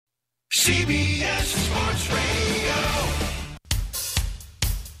CBS Sports Radio.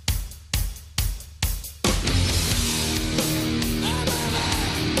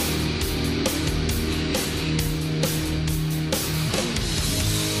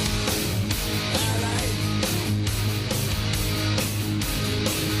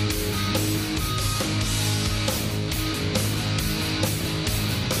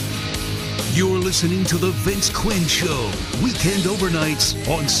 You're listening to The Vince Quinn Show, weekend overnights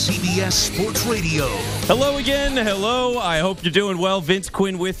on CBS Sports Radio. Hello again. Hello. I hope you're doing well. Vince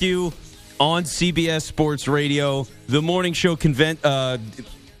Quinn with you on CBS Sports Radio. The morning show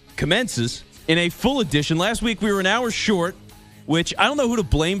commences in a full edition. Last week we were an hour short, which I don't know who to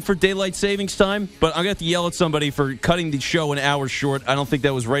blame for daylight savings time, but I'm going to have to yell at somebody for cutting the show an hour short. I don't think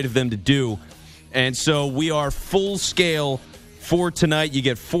that was right of them to do. And so we are full scale for tonight. You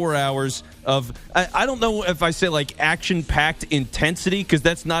get 4 hours of, I don't know if I say like action-packed intensity, because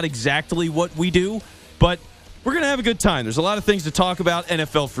that's not exactly what we do, but we're going to have a good time. There's a lot of things to talk about.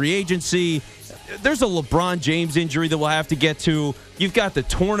 NFL free agency. There's a LeBron James injury that we'll have to get to. You've got the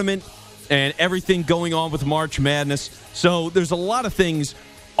tournament and everything going on with March Madness. So there's a lot of things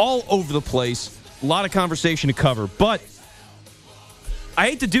all over the place. A lot of conversation to cover. But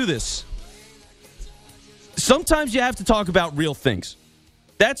I hate to do this. Sometimes you have to talk about real things.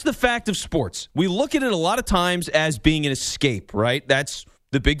 That's the fact of sports. We look at it a lot of times as being an escape, right? That's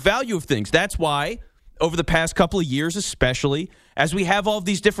the big value of things. That's why over the past couple of years, especially, as we have all of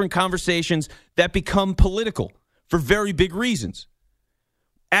these different conversations that become political for very big reasons.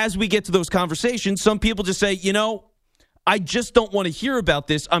 As we get to those conversations, some people just say, I just don't want to hear about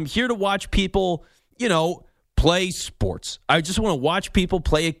this. I'm here to watch people, play sports. I just want to watch people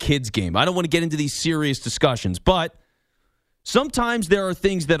play a kid's game. I don't want to get into these serious discussions, but sometimes there are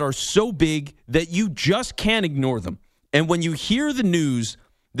things that are so big that you just can't ignore them. And when you hear the news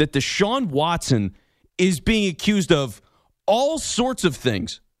that Deshaun Watson is being accused of all sorts of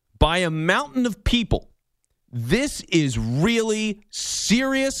things by a mountain of people, this is really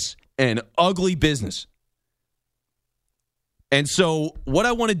serious and ugly business. And so what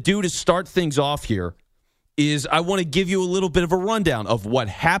I want to do to start things off here is I want to give you a little bit of a rundown of what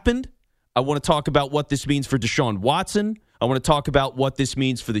happened. I want to talk about what this means for Deshaun Watson. I want to talk about what this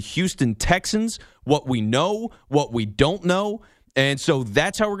means for the Houston Texans, what we know, what we don't know. And so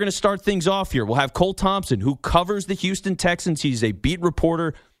that's how we're going to start things off here. We'll have Cole Thompson, who covers the Houston Texans. He's a beat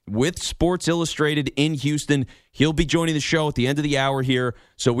reporter with Sports Illustrated in Houston. He'll be joining the show at the end of the hour here.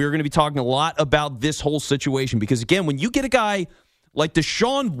 So we're going to be talking a lot about this whole situation because, again, when you get a guy like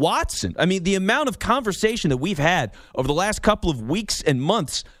Deshaun Watson, I mean, the amount of conversation that we've had over the last couple of weeks and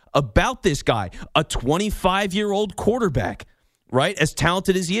months about this guy, a 25-year-old quarterback, right, as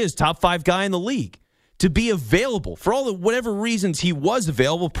talented as he is, top 5 guy in the league, to be available for all the whatever reasons he was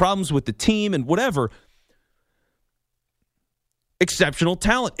available, problems with the team and whatever. Exceptional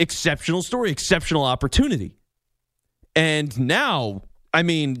talent, exceptional story, exceptional opportunity. And now, I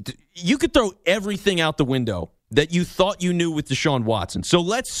mean, you could throw everything out the window that you thought you knew with Deshaun Watson. So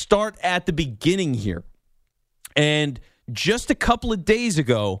let's start at the beginning here. And just a couple of days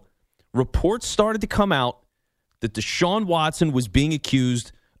ago, reports started to come out that Deshaun Watson was being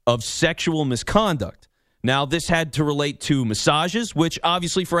accused of sexual misconduct. Now, this had to relate to massages, which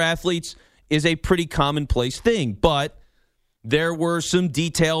obviously for athletes is a pretty commonplace thing. But there were some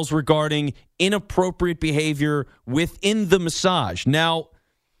details regarding inappropriate behavior within the massage. Now,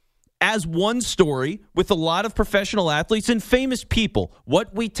 as one story with a lot of professional athletes and famous people,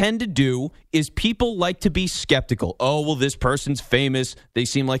 what we tend to do is people like to be skeptical. Oh, well, this person's famous. They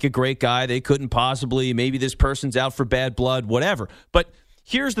seem like a great guy. They couldn't possibly. Maybe this person's out for bad blood, whatever. But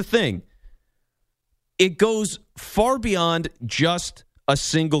here's the thing. It goes far beyond just a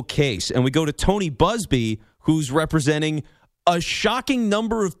single case. And we go to Tony Busby, who's representing a shocking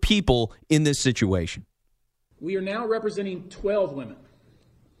number of people in this situation. We are now representing 12 women.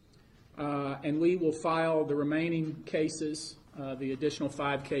 And we will file the remaining cases, the additional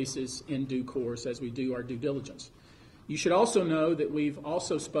 5 cases in due course as we do our due diligence. You should also know that we've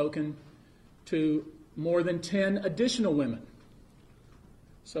also spoken to more than 10 additional women.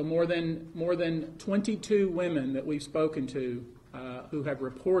 So more than 22 women that we've spoken to who have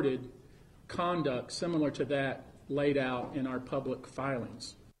reported conduct similar to that laid out in our public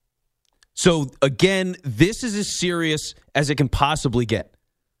filings. So again, this is as serious as it can possibly get.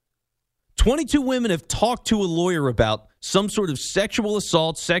 22 women have talked to a lawyer about some sort of sexual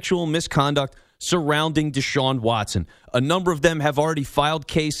assault, sexual misconduct surrounding Deshaun Watson. A number of them have already filed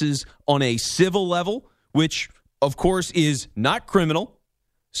cases on a civil level, which, of course, is not criminal.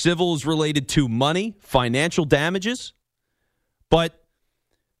 Civil is related to money, financial damages. But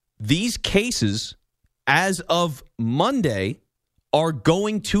these cases, as of Monday, are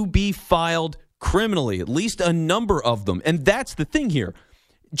going to be filed criminally, at least a number of them. And that's the thing here.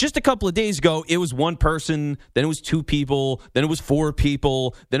 Just a couple of days ago, it was one person, then it was 2 people, then it was 4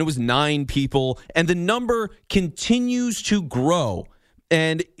 people, then it was 9 people, and the number continues to grow.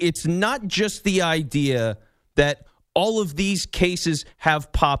 And it's not just the idea that all of these cases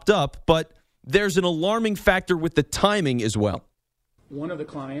have popped up, but there's an alarming factor with the timing as well. One of the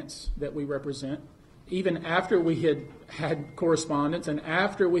clients that we represent, even after we had had correspondence and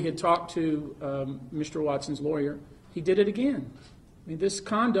after we had talked to Mr. Watson's lawyer, he did it again. I mean, this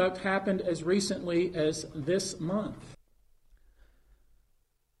conduct happened as recently as this month.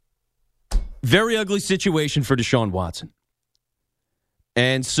 Very ugly situation for Deshaun Watson.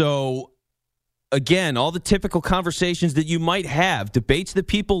 And so, again, all the typical conversations that you might have, debates that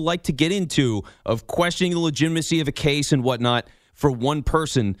people like to get into of questioning the legitimacy of a case and whatnot for one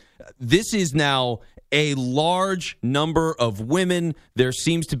person, this is now a large number of women. There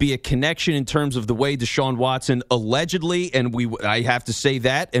seems to be a connection in terms of the way Deshaun Watson allegedly, and I have to say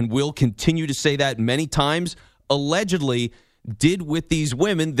that and will continue to say that many times, allegedly did with these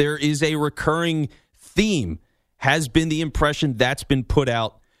women. There is a recurring theme, has been the impression that's been put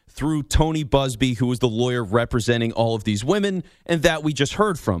out through Tony Busby, who is the lawyer representing all of these women, and that we just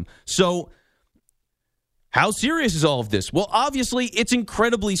heard from. So how serious is all of this? Well, obviously, it's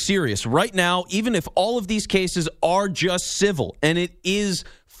incredibly serious. Right now, even if all of these cases are just civil and it is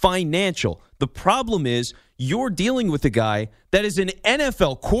financial, the problem is you're dealing with a guy that is an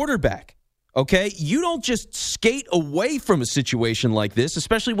NFL quarterback, okay? You don't just skate away from a situation like this,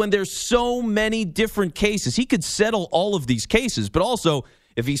 especially when there's so many different cases. He could settle all of these cases, but also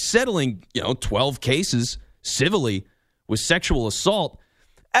if he's settling, 12 cases civilly with sexual assault,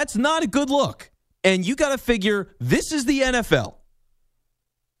 that's not a good look. And you got to figure, this is the NFL.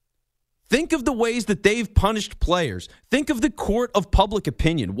 Think of the ways that they've punished players. Think of the court of public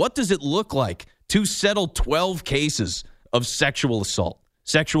opinion. What does it look like to settle 12 cases of sexual assault,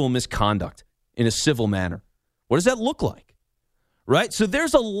 sexual misconduct in a civil manner? What does that look like? Right? So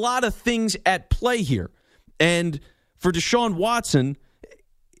there's a lot of things at play here. And for Deshaun Watson,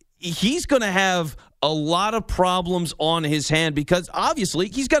 he's going to have a lot of problems on his hand because obviously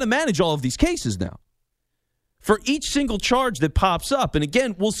he's got to manage all of these cases now. For each single charge that pops up, and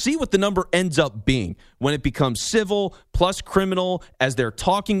again, we'll see what the number ends up being when it becomes civil plus criminal, as they're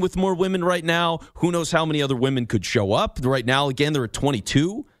talking with more women right now. Who knows how many other women could show up? Right now, again, they're at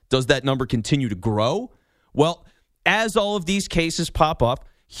 22. Does that number continue to grow? Well, as all of these cases pop up,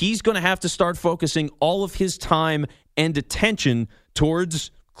 he's going to have to start focusing all of his time and attention towards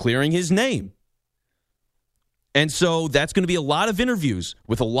clearing his name. And so that's going to be a lot of interviews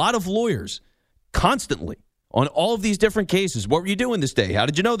with a lot of lawyers constantly on all of these different cases. What were you doing this day? How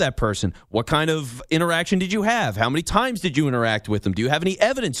did you know that person? What kind of interaction did you have? How many times did you interact with them? Do you have any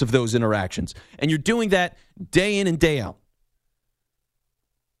evidence of those interactions? And you're doing that day in and day out.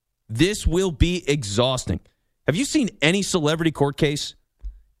 This will be exhausting. Have you seen any celebrity court case?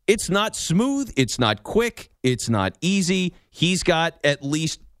 It's not smooth. It's not quick. It's not easy. He's got at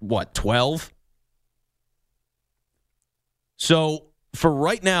least, 12? So for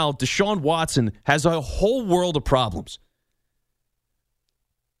right now, Deshaun Watson has a whole world of problems.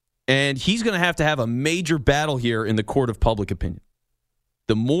 And he's going to have a major battle here in the court of public opinion.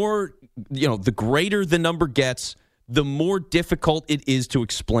 The more, the greater the number gets, the more difficult it is to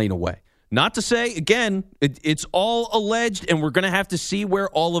explain away. Not to say, again, it's all alleged, and we're going to have to see where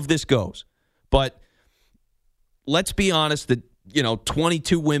all of this goes. But let's be honest that,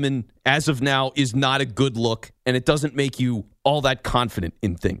 22 women as of now is not a good look, and it doesn't make you all that confident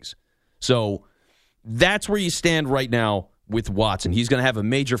in things. So that's where you stand right now with Watson. He's going to have a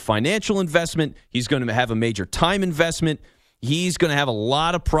major financial investment. He's going to have a major time investment. He's going to have a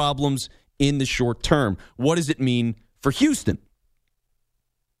lot of problems in the short term. What does it mean for Houston?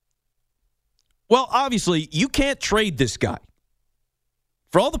 Well, obviously, you can't trade this guy.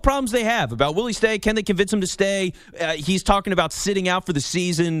 For all the problems they have about will he stay, can they convince him to stay? He's talking about sitting out for the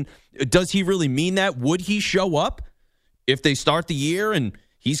season. Does he really mean that? Would he show up if they start the year and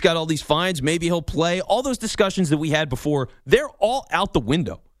he's got all these fines? Maybe he'll play. All those discussions that we had before, they're all out the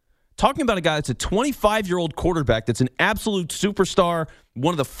window. Talking about a guy that's a 25-year-old quarterback that's an absolute superstar,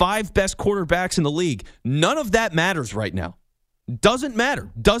 one of the 5 best quarterbacks in the league. None of that matters right now. Doesn't matter.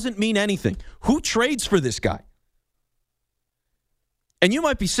 Doesn't mean anything. Who trades for this guy? And you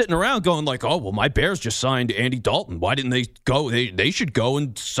might be sitting around going like, oh, well, my Bears just signed Andy Dalton. Why didn't they go? They should go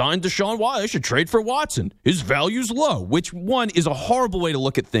and sign Deshaun Watson. They should trade for Watson. His value's low, which, one, is a horrible way to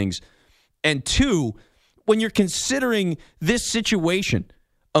look at things. And two, when you're considering this situation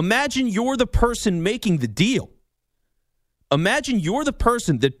Imagine you're the person making the deal. Imagine you're the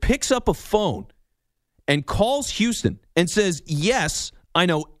person that picks up a phone and calls Houston and says, yes, I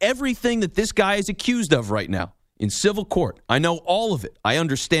know everything that this guy is accused of right now in civil court. I know all of it. I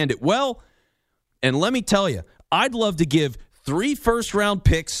understand it well. And let me tell you, I'd love to give 3 first-round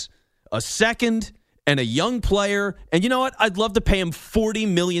picks, a second, and a young player. And you know what? I'd love to pay him $40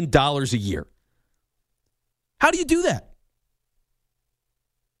 million a year. How do you do that?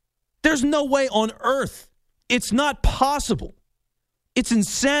 There's no way on earth. It's not possible. It's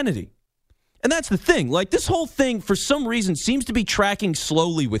insanity. And that's the thing. Like, this whole thing, for some reason, seems to be tracking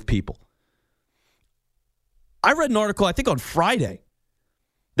slowly with people. I read an article, I think on Friday,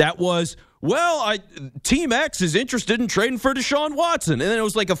 that was, well, Team X is interested in trading for Deshaun Watson. And then it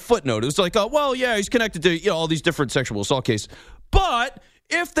was like a footnote. It was like, oh, well, yeah, he's connected to all these different sexual assault cases. But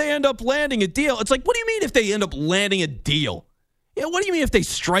if they end up landing a deal, it's like, what do you mean if they end up landing a deal? What do you mean if they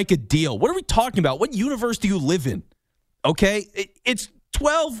strike a deal? What are we talking about? What universe do you live in? Okay? It's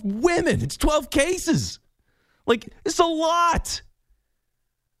 12 women. It's 12 cases. Like, it's a lot.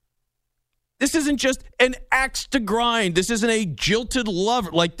 This isn't just an axe to grind. This isn't a jilted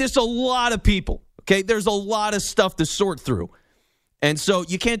lover. Like, there's a lot of people. Okay? There's a lot of stuff to sort through. And so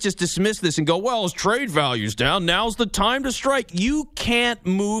you can't just dismiss this and go, well, his trade value's down. Now's the time to strike. You can't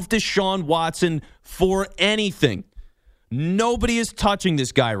move Deshaun Watson for anything. Nobody is touching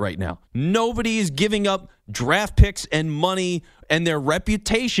this guy right now. Nobody is giving up draft picks and money and their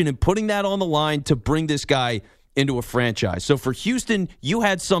reputation and putting that on the line to bring this guy into a franchise. So for Houston, you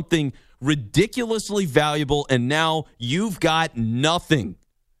had something ridiculously valuable, and now you've got nothing.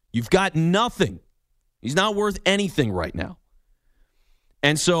 You've got nothing. He's not worth anything right now.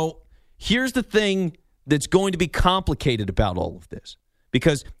 And so here's the thing that's going to be complicated about all of this.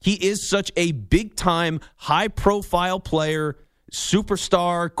 Because he is such a big-time, high-profile player,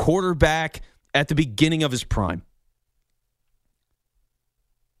 superstar, quarterback at the beginning of his prime.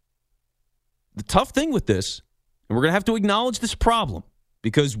 The tough thing with this, and we're going to have to acknowledge this problem,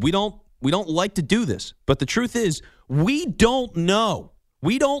 because we don't like to do this, but the truth is, we don't know.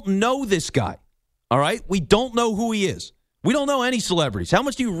 We don't know this guy, all right? We don't know who he is. We don't know any celebrities. How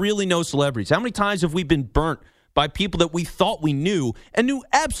much do you really know celebrities? How many times have we been burnt by people that we thought we knew and knew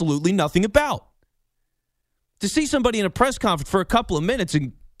absolutely nothing about? To see somebody in a press conference for a couple of minutes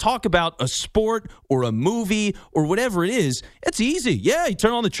and talk about a sport or a movie or whatever it is, it's easy. Yeah, you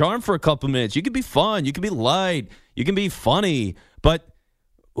turn on the charm for a couple of minutes. You can be fun. You can be light. You can be funny. But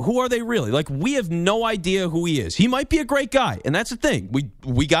who are they really? Like, we have no idea who he is. He might be a great guy, and that's the thing.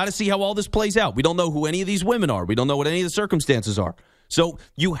 We got to see how all this plays out. We don't know who any of these women are. We don't know what any of the circumstances are. So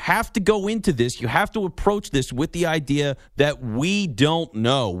you have to go into this. You have to approach this with the idea that we don't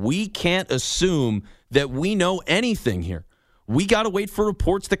know. We can't assume that we know anything here. We got to wait for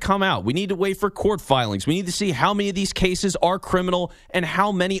reports to come out. We need to wait for court filings. We need to see how many of these cases are criminal and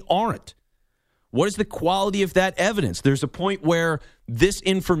how many aren't. What is the quality of that evidence? There's a point where this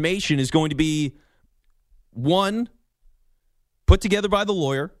information is going to be, one, put together by the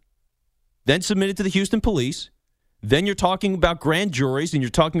lawyer, then submitted to the Houston police. Then you're talking about grand juries, and you're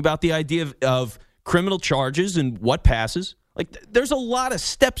talking about the idea of criminal charges and what passes. Like, there's a lot of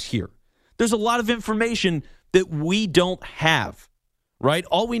steps here. There's a lot of information that we don't have, right?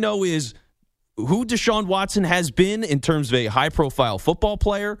 All we know is who Deshaun Watson has been in terms of a high-profile football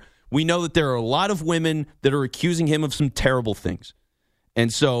player. We know that there are a lot of women that are accusing him of some terrible things.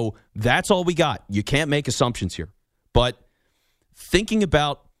 And so that's all we got. You can't make assumptions here. But thinking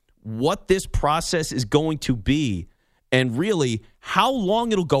about what this process is going to be and really how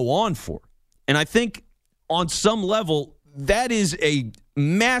long it'll go on for. And I think on some level, that is a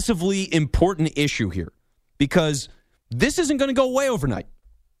massively important issue here, because this isn't going to go away overnight.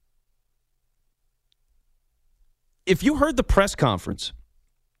 If you heard the press conference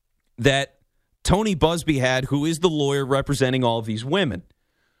that Tony Busby had, who is the lawyer representing all of these women,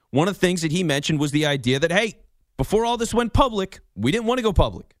 one of the things that he mentioned was the idea that, hey, before all this went public, we didn't want to go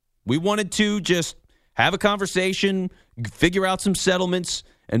public. We wanted to just have a conversation, figure out some settlements,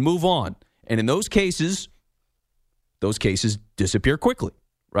 and move on. And in those cases disappear quickly,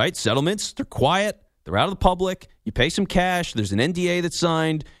 right? Settlements, they're quiet, they're out of the public, you pay some cash, there's an NDA that's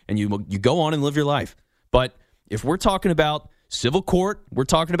signed, and you go on and live your life. But if we're talking about civil court, we're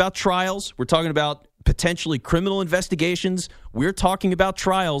talking about trials, we're talking about potentially criminal investigations, we're talking about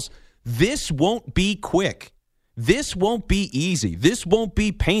trials, this won't be quick. This won't be easy. This won't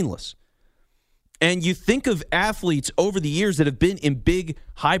be painless. And you think of athletes over the years that have been in big,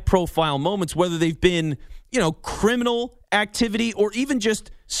 high-profile moments, whether they've been, criminal activity or even just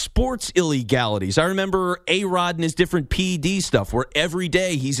sports illegalities. I remember A-Rod and his different PED stuff where every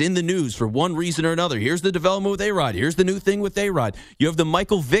day he's in the news for one reason or another. Here's the development with A-Rod. Here's the new thing with A-Rod. You have the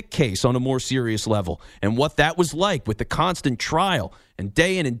Michael Vick case on a more serious level and what that was like with the constant trial and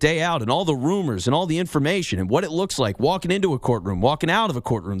day in and day out and all the rumors and all the information and what it looks like walking into a courtroom, walking out of a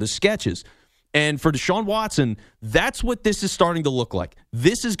courtroom, the sketches. And for Deshaun Watson, that's what this is starting to look like.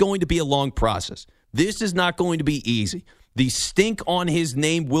 This is going to be a long process. This is not going to be easy. The stink on his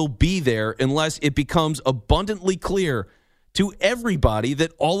name will be there unless it becomes abundantly clear to everybody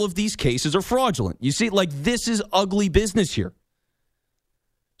that all of these cases are fraudulent. You see, like, this is ugly business here.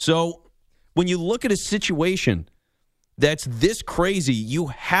 So when you look at a situation that's this crazy, you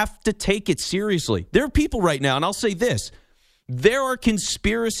have to take it seriously. There are people right now, and I'll say this, there are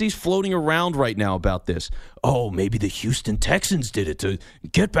conspiracies floating around right now about this. Oh, maybe the Houston Texans did it to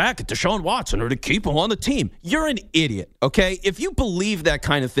get back at Deshaun Watson or to keep him on the team. You're an idiot, okay? If you believe that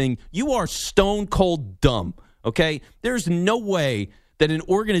kind of thing, you are stone cold dumb, okay? There's no way that an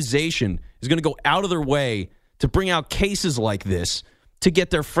organization is going to go out of their way to bring out cases like this to get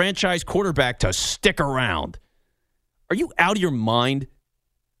their franchise quarterback to stick around. Are you out of your mind?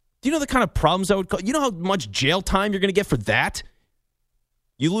 Do you know the kind of problems that would cause? You know how much jail time you're going to get for that?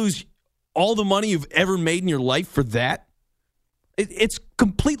 You lose all the money you've ever made in your life for that? It's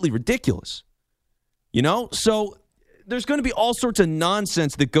completely ridiculous. You know? So there's going to be all sorts of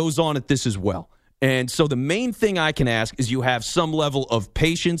nonsense that goes on at this as well. And so the main thing I can ask is you have some level of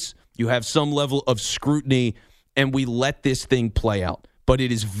patience, you have some level of scrutiny, and we let this thing play out. But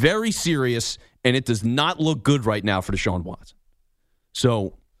it is very serious, and it does not look good right now for Deshaun Watson.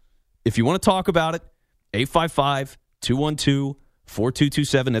 So if you want to talk about it,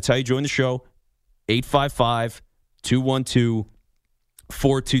 855-212-4227. That's how you join the show,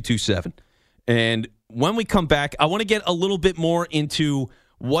 855-212-4227. And when we come back, I want to get a little bit more into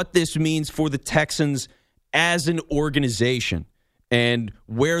what this means for the Texans as an organization and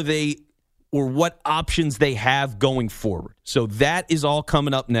where they or what options they have going forward. So that is all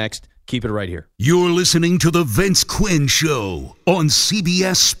coming up next. Keep it right here. You're listening to The Vince Quinn Show on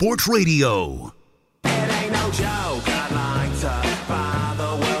CBS Sports Radio. It ain't no joke. I'd like to buy the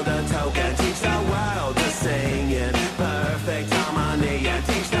world a token, teach the world to sing in perfect harmony, and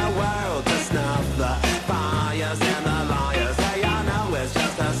teach the world to snuff the fires and the liars. Hey, I know it's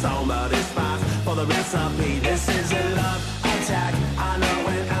just a song, but it's fast for the recipe. This is a love attack. I know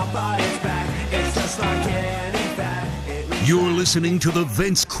when Alpha is back, it's just like any fat. You're listening to The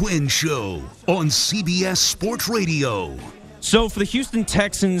Vince Quinn Show on CBS Sports Radio. So for the Houston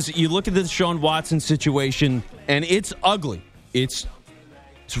Texans, you look at the Deshaun Watson situation, and it's ugly. It's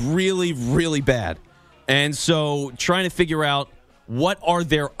really, really bad. And so trying to figure out what are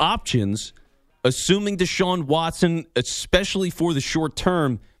their options, assuming Deshaun Watson, especially for the short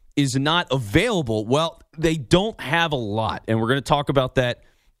term, is not available. Well, they don't have a lot, and we're going to talk about that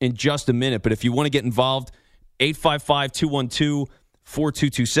in just a minute. But if you want to get involved,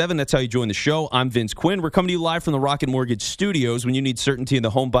 855-212-4227. That's how you join the show. I'm Vince Quinn. We're coming to you live from the Rocket Mortgage Studios. When you need certainty in the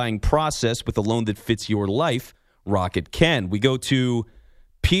home buying process with a loan that fits your life, Rocket can. We go to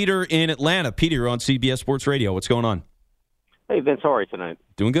Peter in Atlanta. Peter, you're on CBS Sports Radio. What's going on? Hey, Vince. How are you tonight?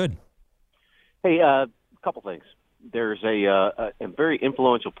 Doing good. Hey, a couple things. There's a very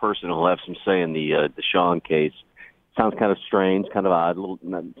influential person who will have some say in the Deshaun case. Sounds kind of strange, kind of odd.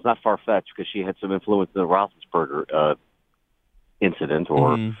 It's not far-fetched because she had some influence in the Roethlisberger incident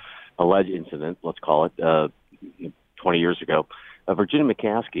or alleged incident, let's call it, 20 years ago. Virginia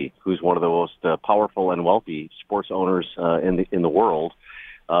McCaskey, who's one of the most powerful and wealthy sports owners in the world,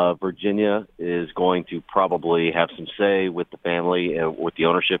 Virginia is going to probably have some say with the family and with the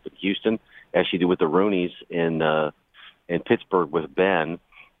ownership in Houston, as she did with the Rooneys in Pittsburgh with Ben.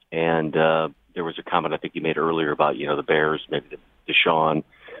 And there was a comment I think you made earlier about, the Bears, maybe Deshaun.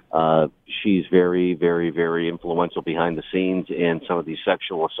 She's very, very, very influential behind the scenes in some of these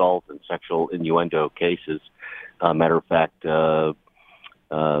sexual assault and sexual innuendo cases. Matter of fact,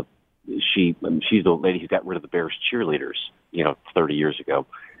 she's the lady who got rid of the Bears cheerleaders, 30 years ago.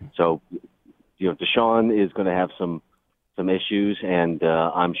 So, Deshaun is going to have some issues, and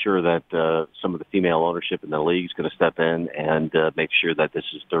I'm sure that some of the female ownership in the league is going to step in and make sure that this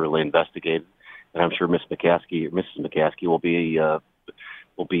is thoroughly investigated. And I'm sure Mrs. McCaskey will be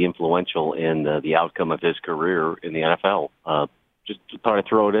influential in the outcome of his career in the NFL. Just thought I'd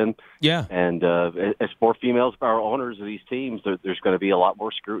throw it in. Yeah. And as more females are owners of these teams, there's going to be a lot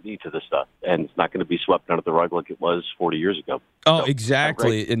more scrutiny to this stuff, and it's not going to be swept under the rug like it was 40 years ago. Oh, so,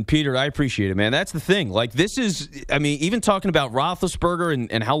 exactly. And Peter, I appreciate it, man. That's the thing. Like, this is, even talking about Roethlisberger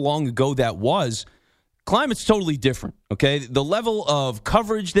and how long ago that was, climate's totally different, okay? The level of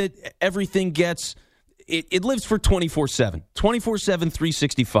coverage that everything gets, it lives for 24/7, 24/7,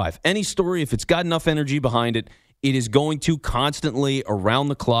 365. Any story, if it's got enough energy behind it, it is going to constantly, around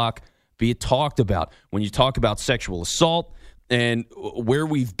the clock, be talked about. When you talk about sexual assault and where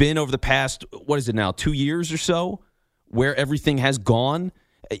we've been over the past, 2 years or so, where everything has gone,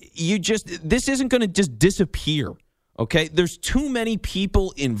 this isn't going to just disappear, okay? There's too many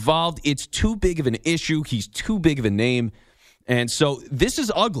people involved. It's too big of an issue. He's too big of a name. And so this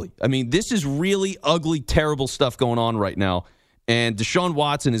is ugly. I mean, this is really ugly, terrible stuff going on right now. And Deshaun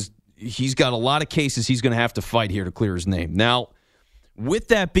Watson he's got a lot of cases he's going to have to fight here to clear his name. Now, with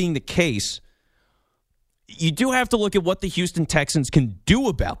that being the case, you do have to look at what the Houston Texans can do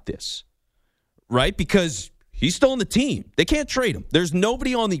about this, right? Because he's still on the team. They can't trade him. There's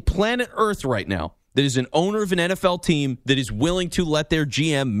nobody on the planet Earth right now that is an owner of an NFL team that is willing to let their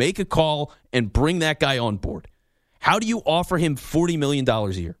GM make a call and bring that guy on board. How do you offer him $40 million a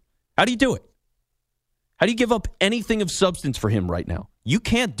year? How do you do it? How do you give up anything of substance for him right now? You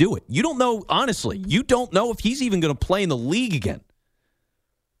can't do it. You don't know, honestly, you don't know if he's even going to play in the league again.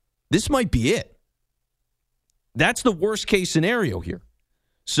 This might be it. That's the worst case scenario here.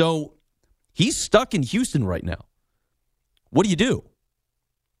 So he's stuck in Houston right now. What do you do?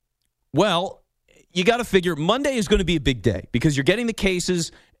 Well, you got to figure Monday is going to be a big day because you're getting the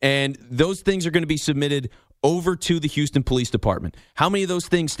cases and those things are going to be submitted over to the Houston Police Department. How many of those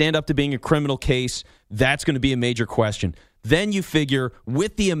things stand up to being a criminal case? That's going to be a major question. Then you figure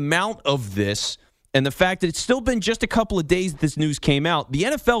with the amount of this and the fact that it's still been just a couple of days that this news came out, the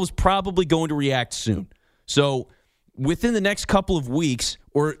NFL is probably going to react soon. So within the next couple of weeks,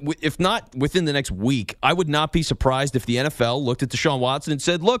 or if not within the next week, I would not be surprised if the NFL looked at Deshaun Watson and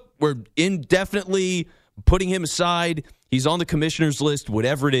said, look, we're indefinitely putting him aside. He's on the commissioner's list,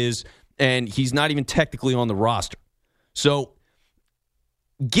 whatever it is, and he's not even technically on the roster. So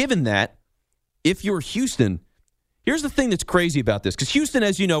given that, if you're Houston, here's the thing that's crazy about this. Because Houston,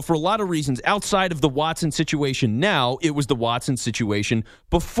 as you know, for a lot of reasons, outside of the Watson situation now, it was the Watson situation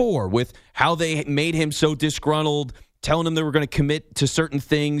before with how they made him so disgruntled, telling him they were going to commit to certain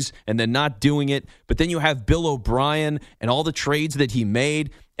things and then not doing it. But then you have Bill O'Brien and all the trades that he made,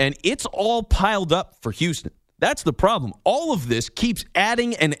 and it's all piled up for Houston. That's the problem. All of this keeps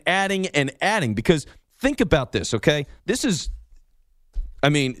adding and adding and adding because think about this, okay? This is, I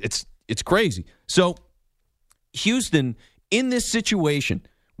mean, it's crazy. So Houston, in this situation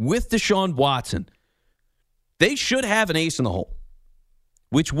with Deshaun Watson, they should have an ace in the hole,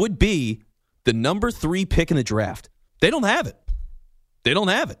 which would be the number 3 pick in the draft. They don't have it. They don't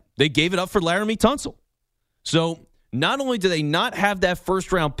have it. They gave it up for Laramie Tunsil. So not only do they not have that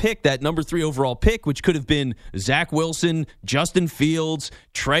first-round pick, that number 3 overall pick, which could have been Zach Wilson, Justin Fields,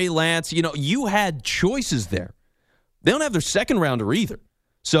 Trey Lance. You know, you had choices there. They don't have their second-rounder either.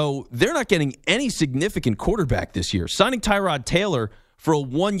 So they're not getting any significant quarterback this year. Signing Tyrod Taylor for a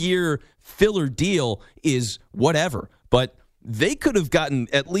 1-year filler deal is whatever. But they could have gotten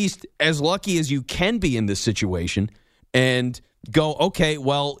at least as lucky as you can be in this situation and go, okay,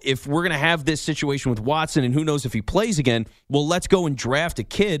 well, if we're going to have this situation with Watson and who knows if he plays again, well, let's go and draft a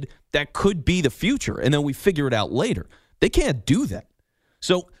kid that could be the future, and then we figure it out later. They can't do that.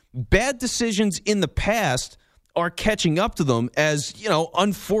 So bad decisions in the past are catching up to them as, you know,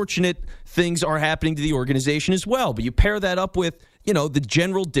 unfortunate things are happening to the organization as well. But you pair that up with, you know, the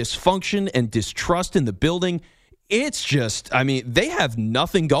general dysfunction and distrust in the building. It's just, I mean, they have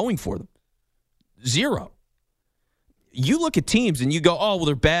nothing going for them. Zero. You look at teams and you go, oh, well,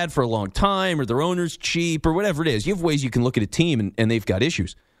 they're bad for a long time or their owner's cheap or whatever it is. You have ways you can look at a team and they've got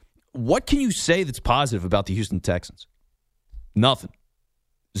issues. What can you say that's positive about the Houston Texans? Nothing.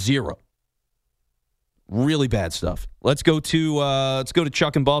 Zero. Really bad stuff. Let's go to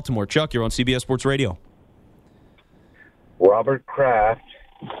Chuck in Baltimore. Chuck, you're on CBS Sports Radio. Robert Kraft,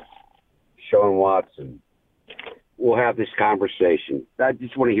 Sean Watson. We'll have this conversation. I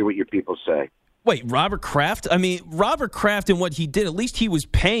just want to hear what your people say. Wait, Robert Kraft? I mean, Robert Kraft and what he did, at least he was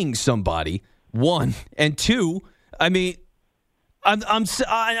paying somebody, one. And two, I mean,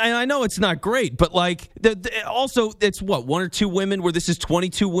 I know it's not great, but like, also, it's what, 1 or 2 women where this is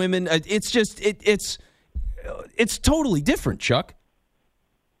 22 women? It's just, it's totally different, Chuck.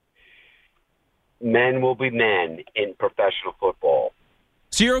 Men will be men in professional football.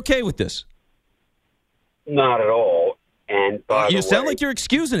 So you're okay with this? Not at all. And by the way, you sound like you're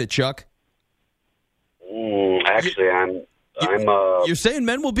excusing it, Chuck. Actually, You're saying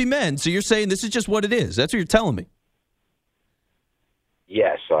men will be men, so you're saying this is just what it is. That's what you're telling me.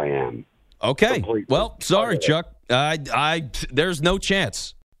 Yes, I am. Okay. Completely. Well, sorry, Chuck. There's no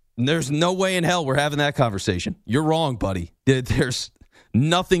chance. There's no way in hell we're having that conversation. You're wrong, buddy. There's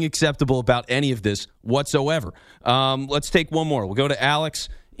nothing acceptable about any of this whatsoever. Let's take one more. We'll go to Alex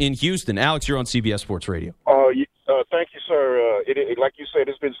in Houston. Alex, you're on CBS Sports Radio. Thank you, sir. Like you said,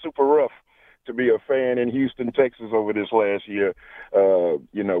 it's been super rough to be a fan in Houston, Texas over this last year.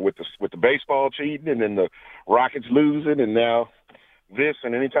 With the baseball cheating and then the Rockets losing, and now this.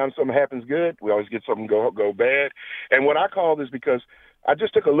 And anytime something happens good, we always get something go bad. And what I call this, because I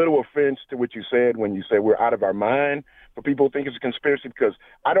just took a little offense to what you said when you said we're out of our mind. For people who think it's a conspiracy, because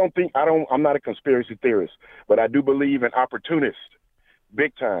I'm not a conspiracy theorist, but I do believe in opportunists.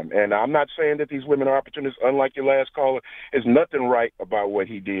 Big time. And I'm not saying that these women are opportunists. Unlike your last caller, there's nothing right about what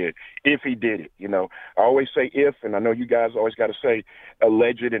he did, if he did it. I always say if, and I know you guys always got to say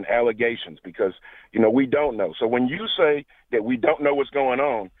alleged and allegations, because, we don't know. So when you say that we don't know what's going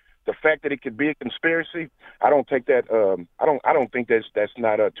on, the fact that it could be a conspiracy, I don't take that. I don't think that's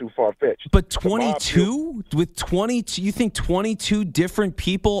not too far fetched. But 22 with 22, you think 22 different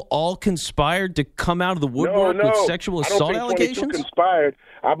people all conspired to come out of the woodwork with sexual assault allegations? I don't think 22 conspired.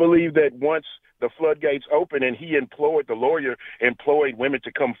 I believe that once the floodgates opened and the lawyer employed women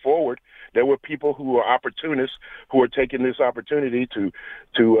to come forward, there were people who are opportunists who are taking this opportunity to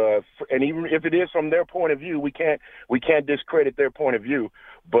and even if it is from their point of view, we can't discredit their point of view.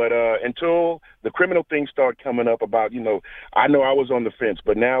 But until the criminal things start coming up about, I know I was on the fence,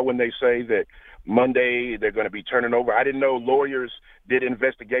 but now when they say that Monday they're going to be turning over, I didn't know lawyers did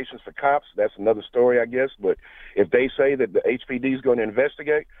investigations for cops. That's another story, I guess. But if they say that the HPD is going to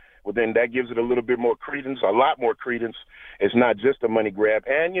investigate, well, then that gives it a little bit more credence, a lot more credence. It's not just a money grab.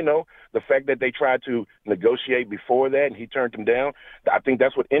 And, the fact that they tried to negotiate before that and he turned them down, I think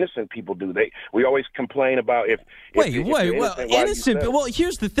that's what innocent people do. We always complain about if innocent. Well,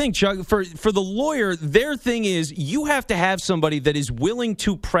 here's the thing, Chuck. For the lawyer, their thing is you have to have somebody that is willing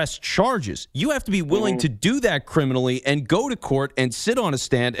to press charges. You have to be willing to do that criminally and go to court and sit on a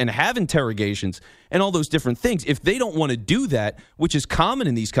stand and have interrogations and all those different things. If they don't want to do that, which is common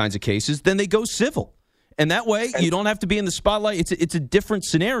in these kinds of cases, then they go civil. And that way, you don't have to be in the spotlight. It's a different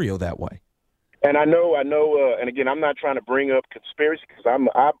scenario that way. And I know. And again, I'm not trying to bring up conspiracy, because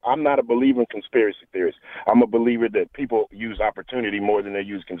I'm not a believer in conspiracy theories. I'm a believer that people use opportunity more than they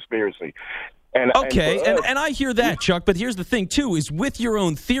use conspiracy. And I hear that, Chuck. But here's the thing, too, is with your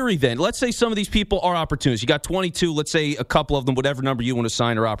own theory then, let's say some of these people are opportunists. You got 22, let's say a couple of them, whatever number you want to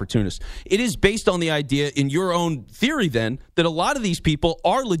assign, are opportunists. It is based on the idea in your own theory then that a lot of these people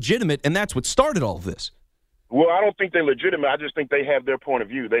are legitimate, and that's what started all of this. Well, I don't think they're legitimate. I just think they have their point of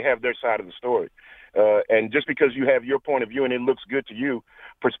view. They have their side of the story. And just because you have your point of view and it looks good to you,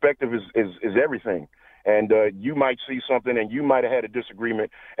 perspective is everything. And you might see something and you might have had a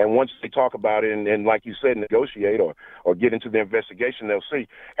disagreement. And once they talk about it and like you said, negotiate or get into the investigation, they'll see.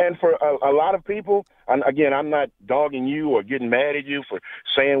 And for a lot of people, again, I'm not dogging you or getting mad at you for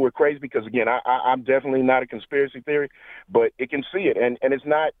saying we're crazy, because, again, I'm definitely not a conspiracy theory, but it can see it. And it's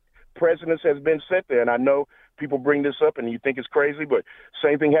not precedence has been set there. And I know people bring this up and you think it's crazy, but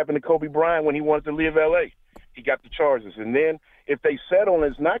same thing happened to Kobe Bryant when he wanted to leave L.A. He got the charges. And then if they settle and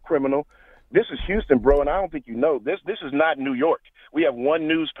it's not criminal, this is Houston, bro, and I don't think you know. This is not New York. We have one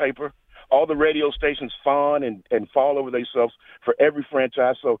newspaper. All the radio stations fawn and fall over themselves for every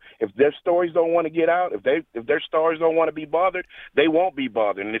franchise. So if their stories don't want to get out, if their stars don't want to be bothered, they won't be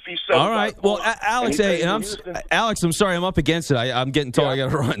bothered. And if he sells, all right, well, Alex, Alex, I'm sorry, I'm up against it. I'm getting told I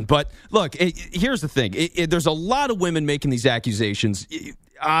got to run. But look, here's the thing: there's a lot of women making these accusations.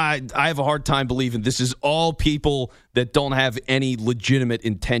 I have a hard time believing this is all people that don't have any legitimate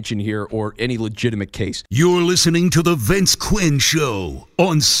intention here or any legitimate case. You're listening to The Vince Quinn Show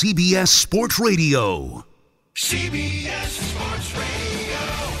on CBS Sports Radio. CBS Sports Radio.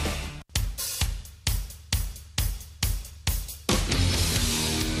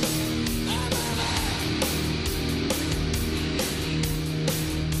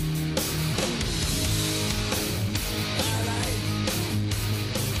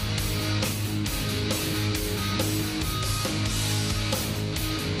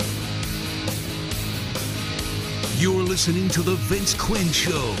 You're listening to The Vince Quinn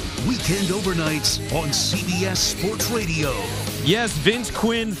Show, weekend overnights on CBS Sports Radio. Yes, Vince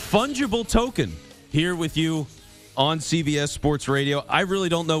Quinn, fungible token, here with you on CBS Sports Radio. I really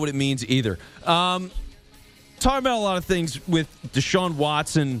don't know what it means either. Talking about a lot of things with Deshaun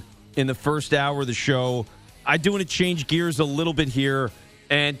Watson in the first hour of the show. I do want to change gears a little bit here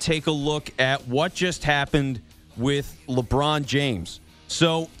and take a look at what just happened with LeBron James.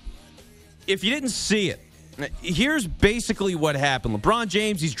 So, if you didn't see it, here's basically what happened. LeBron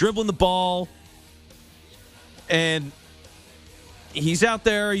James, he's dribbling the ball, and he's out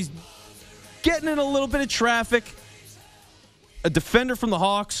there. He's getting in a little bit of traffic. A defender from the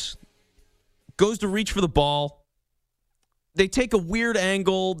Hawks goes to reach for the ball. They take a weird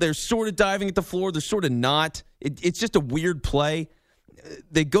angle. They're sort of diving at the floor. They're sort of not. It's just a weird play.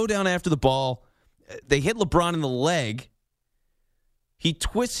 They go down after the ball. They hit LeBron in the leg. He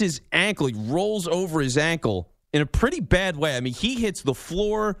twists his ankle. He rolls over his ankle in a pretty bad way. I mean, he hits the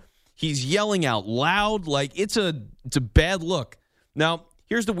floor. He's yelling out loud. Like, it's a bad look. Now,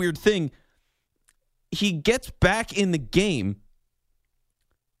 here's the weird thing. He gets back in the game,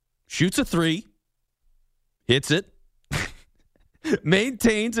 shoots a three, hits it,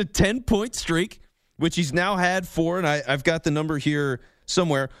 maintains a 10-point streak, which he's now had for, and I've got the number here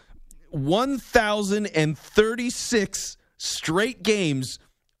somewhere, 1,036 straight games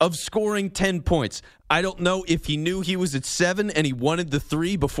of scoring 10 points. I don't know if he knew he was at 7 and he wanted the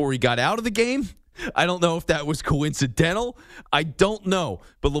 3 before he got out of the game. I don't know if that was coincidental. I don't know.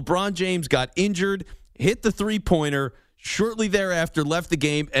 But LeBron James got injured, hit the three-pointer, shortly thereafter left the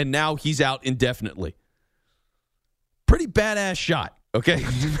game, and now he's out indefinitely. Pretty badass shot, okay?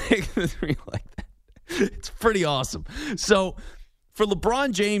 Make the three like that. It's pretty awesome. So for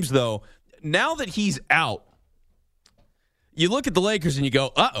LeBron James, though, now that he's out, you look at the Lakers and you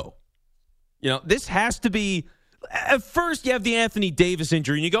go, uh-oh. You know, this has to be, at first you have the Anthony Davis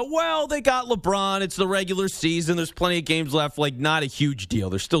injury and you go, well, they got LeBron. It's the regular season. There's plenty of games left. Like, not a huge deal.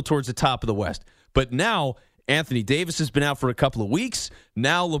 They're still towards the top of the West. But now Anthony Davis has been out for a couple of weeks.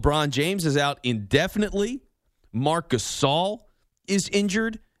 Now LeBron James is out indefinitely. Marc Gasol is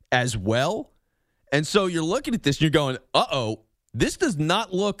injured as well. And so you're looking at this and you're going, uh-oh, this does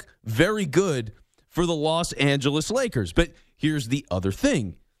not look very good for the Los Angeles Lakers. But here's the other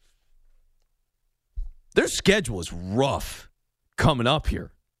thing. Their schedule is rough coming up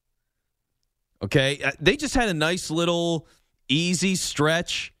here. Okay? They just had a nice little easy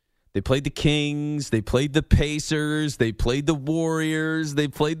stretch. They played the Kings. They played the Pacers. They played the Warriors. They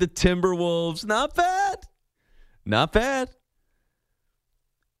played the Timberwolves. Not bad. Not bad.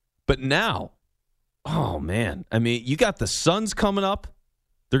 But now, oh, man. I mean, you got the Suns coming up.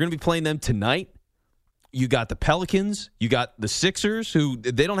 They're going to be playing them tonight. You got the Pelicans. You got the Sixers, who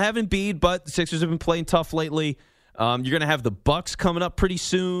they don't have Embiid, but the Sixers have been playing tough lately. You're going to have the Bucks coming up pretty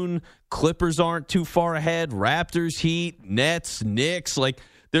soon. Clippers aren't too far ahead. Raptors, Heat, Nets, Knicks. Like,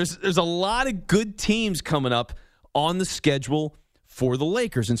 there's a lot of good teams coming up on the schedule for the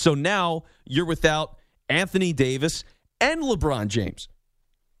Lakers. And so now you're without Anthony Davis and LeBron James.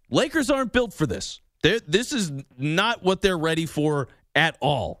 Lakers aren't built for this. This is not what they're ready for at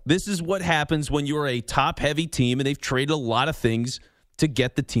all. This is what happens when you're a top-heavy team and they've traded a lot of things to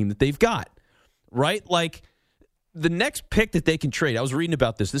get the team that they've got, right? Like, the next pick that they can trade, I was reading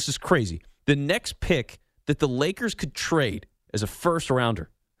about this. This is crazy. The next pick that the Lakers could trade as a first-rounder,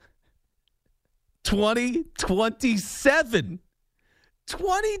 2027.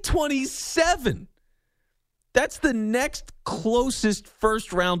 2027. That's the next closest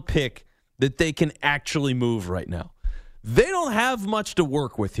first-round pick that they can actually move right now. They don't have much to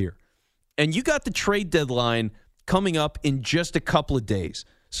work with here. And you got the trade deadline coming up in just a couple of days.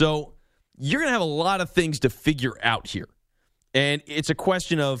 So you're going to have a lot of things to figure out here. And it's a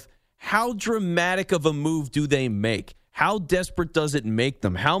question of how dramatic of a move do they make? How desperate does it make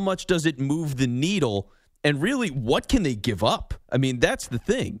them? How much does it move the needle? And really, what can they give up? I mean, that's the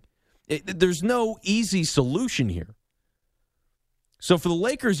thing. There's no easy solution here. So for the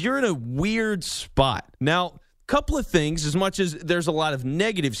Lakers, you're in a weird spot. Now, couple of things, as much as there's a lot of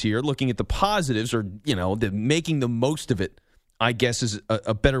negatives here, looking at the positives or, you know, making the most of it, I guess is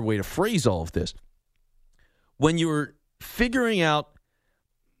a better way to phrase all of this. When you're figuring out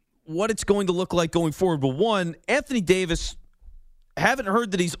what it's going to look like going forward, well, one, Anthony Davis, haven't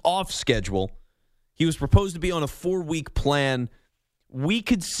heard that he's off schedule. He was proposed to be on a 4-week plan. We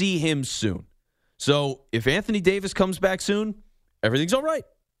could see him soon. So if Anthony Davis comes back soon, everything's all right.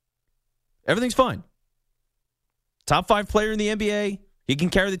 Everything's fine. Top 5 player in the NBA. He can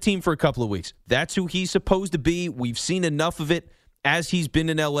carry the team for a couple of weeks. That's who he's supposed to be. We've seen enough of it. As he's been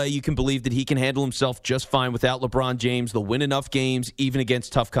in L.A., you can believe that he can handle himself just fine without LeBron James. They'll win enough games, even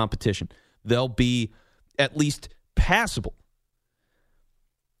against tough competition. They'll be at least passable.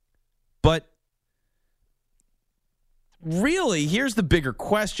 But really, here's the bigger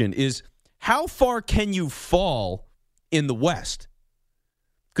question is, how far can you fall in the West?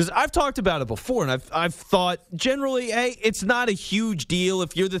 Because I've talked about it before, and I've thought generally, hey, it's not a huge deal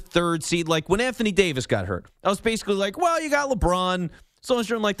if you're the 3rd seed. Like when Anthony Davis got hurt, I was basically like, well, you got LeBron. As long as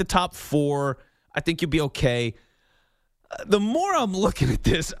you're in like the top 4, I think you'll be okay. The more I'm looking at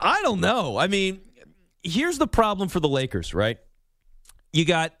this, I don't know. I mean, here's the problem for the Lakers, right? You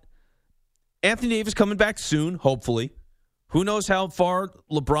got Anthony Davis coming back soon, hopefully. Who knows how far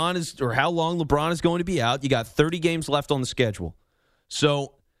LeBron is or how long LeBron is going to be out. You got 30 games left on the schedule.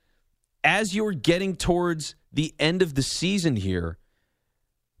 So as you're getting towards the end of the season here,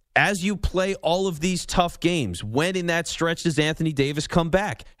 as you play all of these tough games, when in that stretch does Anthony Davis come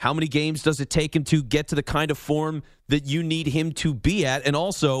back? How many games does it take him to get to the kind of form that you need him to be at, and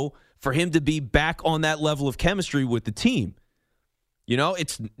also for him to be back on that level of chemistry with the team? You know,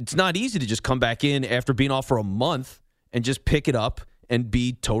 it's not easy to just come back in after being off for a month and just pick it up and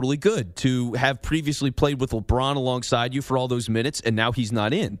be totally good, to have previously played with LeBron alongside you for all those minutes, and now he's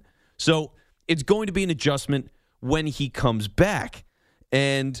not in. So it's going to be an adjustment when he comes back.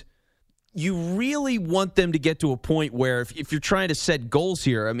 And you really want them to get to a point where if you're trying to set goals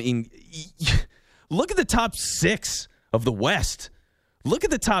here, I mean, look at the top 6 of the West. Look at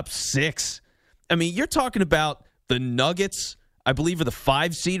the top 6. I mean, you're talking about the Nuggets, I believe, are the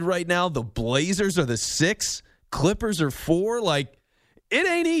 5 seed right now. The Blazers are the 6. Clippers are 4. Like, it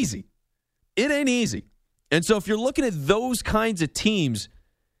ain't easy. It ain't easy. And so if you're looking at those kinds of teams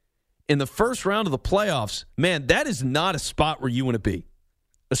in the first round of the playoffs, man, that is not a spot where you want to be,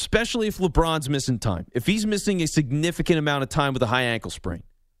 especially if LeBron's missing time. If he's missing a significant amount of time with a high ankle sprain,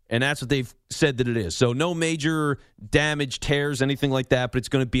 and that's what they've said that it is. So no major damage, tears, anything like that, but it's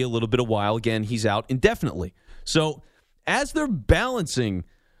going to be a little bit of a while. Again, he's out indefinitely. So as they're balancing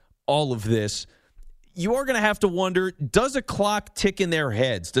all of this, you are going to have to wonder, does a clock tick in their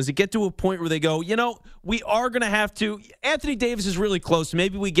heads? Does it get to a point where they go, you know, we are going to have to, Anthony Davis is really close.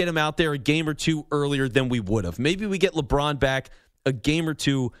 Maybe we get him out there a game or two earlier than we would have. Maybe we get LeBron back a game or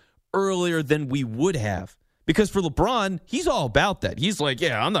two earlier than we would have. Because for LeBron, he's all about that. He's like,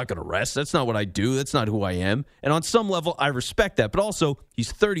 yeah, I'm not going to rest. That's not what I do. That's not who I am. And on some level, I respect that. But also,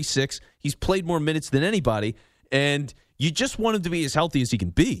 he's 36. He's played more minutes than anybody. And you just want him to be as healthy as he can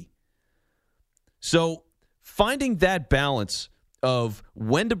be. So finding that balance of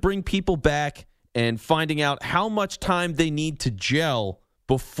when to bring people back and finding out how much time they need to gel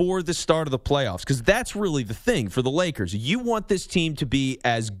before the start of the playoffs, because that's really the thing for the Lakers. You want this team to be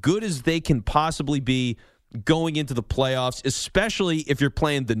as good as they can possibly be going into the playoffs, especially if you're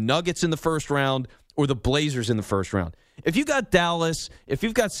playing the Nuggets in the first round or the Blazers in the first round. If you got Dallas, if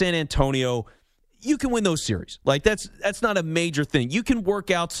you've got San Antonio, you can win those series. Like, that's not a major thing. You can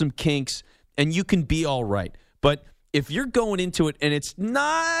work out some kinks and you can be all right. But if you're going into it and it's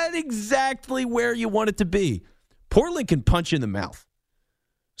not exactly where you want it to be, Portland can punch you in the mouth.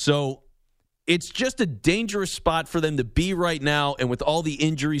 So it's just a dangerous spot for them to be right now. And with all the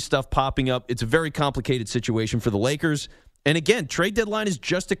injury stuff popping up, it's a very complicated situation for the Lakers. And again, trade deadline is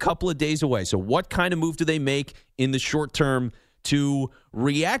just a couple of days away. So what kind of move do they make in the short term to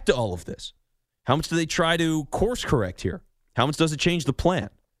react to all of this? How much do they try to course correct here? How much does it change the plan?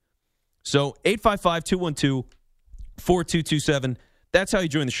 So 855-212-4227. That's how you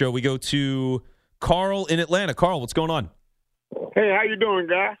join the show. We go to Carl in Atlanta. Carl, what's going on? Hey, how you doing,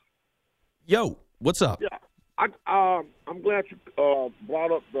 guy? Yo, what's up? Yeah, I'm glad you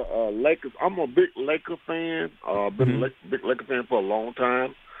brought up the Lakers. I'm a big Laker fan. Been a big Laker fan for a long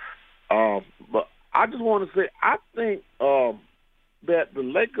time. But I just want to say, I think that the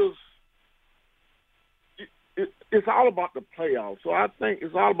Lakers, it's all about the playoffs. So I think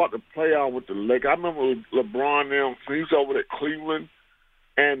it's all about the playoff with the Lakers. I remember LeBron them, so he's over at Cleveland,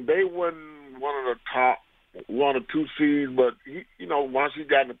 and they weren't one of the top 1 or 2 seeds, but once he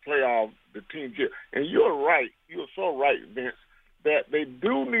got in the playoff, the team did. And you're right. You're so right, Vince, that they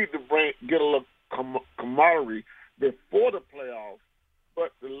do need to get a little camaraderie before the playoffs.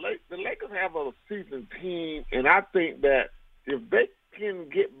 But the Lakers have a seasoned team, and I think that if they can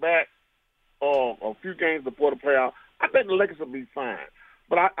get back a few games before the playoffs, I think the Lakers will be fine.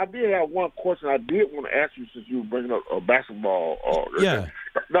 But I did have one question I did want to ask you since you were bringing up basketball. Yeah.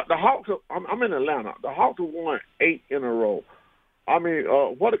 The Hawks, I'm in Atlanta. The Hawks have won 8 in a row. I mean,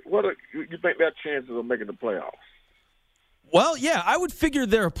 what you think their chances of making the playoffs? Well, yeah, I would figure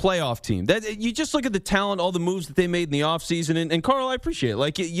they're a playoff team. That you just look at the talent, all the moves that they made in the offseason, and Carl, I appreciate it.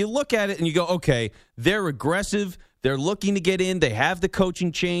 Like, you look at it and you go, okay, they're aggressive. They're looking to get in. They have the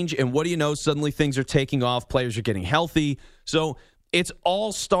coaching change, and what do you know? Suddenly things are taking off. Players are getting healthy. So it's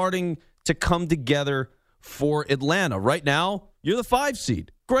all starting to come together for Atlanta. Right now, you're the 5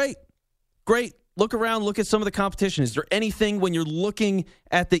 seed. Great. Look around. Look at some of the competition. Is there anything when you're looking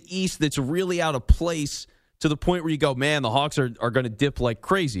at the East that's really out of place to the point where you go, man, the Hawks are going to dip like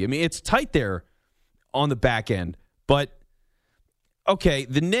crazy? I mean, it's tight there on the back end. But, okay,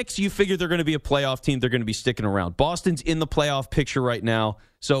 the Knicks, you figure they're going to be a playoff team. They're going to be sticking around. Boston's in the playoff picture right now.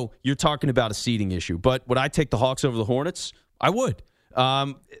 So you're talking about a seeding issue. But would I take the Hawks over the Hornets? I would.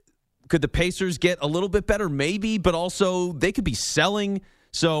 Could the Pacers get a little bit better? Maybe, but also they could be selling.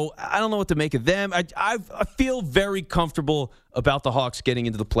 So I don't know what to make of them. I feel very comfortable about the Hawks getting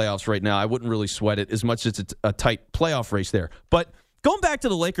into the playoffs right now. I wouldn't really sweat it as much as it's a tight playoff race there. But going back to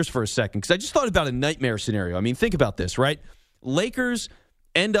the Lakers for a second, because I just thought about a nightmare scenario. I mean, think about this, right? Lakers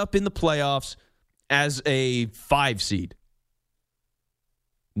end up in the playoffs as a 5 seed.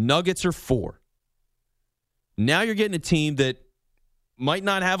 Nuggets are 4. Now you're getting a team that might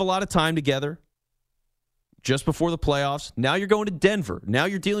not have a lot of time together just before the playoffs. Now you're going to Denver. Now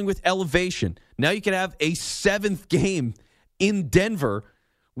you're dealing with elevation. Now you can have a 7th game in Denver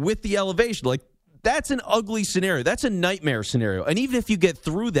with the elevation. Like, that's an ugly scenario. That's a nightmare scenario. And even if you get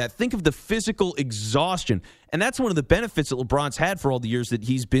through that, think of the physical exhaustion. And that's one of the benefits that LeBron's had for all the years that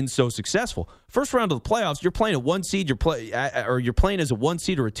he's been so successful. First round of the playoffs, you're playing a 1 seed, you're playing as a 1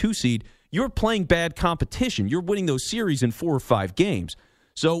 seed or a 2 seed. You're playing bad competition. You're winning those series in 4 or 5 games.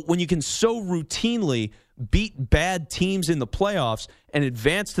 So when you can so routinely beat bad teams in the playoffs and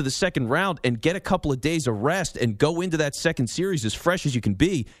advance to the second round and get a couple of days of rest and go into that second series as fresh as you can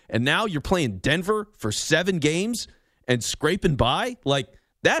be, and now you're playing Denver for 7 games and scraping by, like,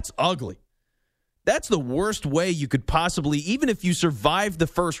 that's ugly. That's the worst way you could possibly, even if you survive the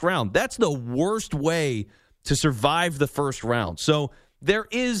first round, that's the worst way to survive the first round. So there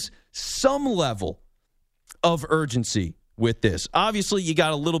is some level of urgency with this. Obviously, you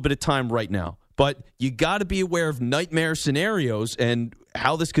got a little bit of time right now, but you got to be aware of nightmare scenarios and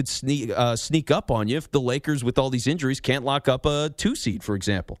how this could sneak up on you if the Lakers, with all these injuries, can't lock up a 2 seed, for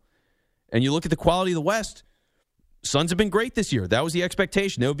example. And you look at the quality of the West. Suns have been great this year. That was the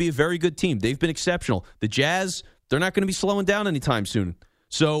expectation. They would be a very good team. They've been exceptional. The Jazz, they're not going to be slowing down anytime soon.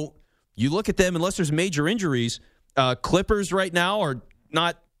 So you look at them, unless there's major injuries, Clippers right now are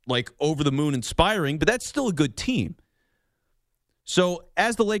not like over the moon inspiring, but that's still a good team. So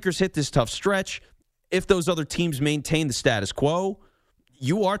as the Lakers hit this tough stretch, if those other teams maintain the status quo,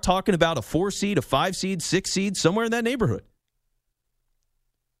 you are talking about a 4 seed, a 5 seed, 6 seed, somewhere in that neighborhood.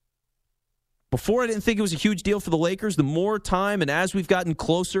 Before, I didn't think it was a huge deal for the Lakers. The more time, and as we've gotten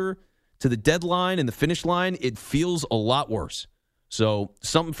closer to the deadline and the finish line, it feels a lot worse. So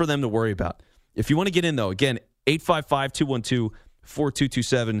something for them to worry about. If you want to get in, though, again,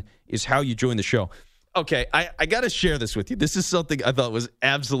 855-212-4227 is how you join the show. Okay, I got to share this with you. This is something I thought was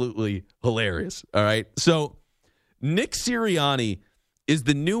absolutely hilarious, all right? So Nick Sirianni is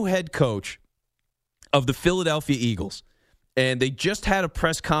the new head coach of the Philadelphia Eagles, and they just had a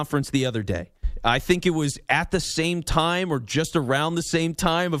press conference the other day. I think it was at the same time or just around the same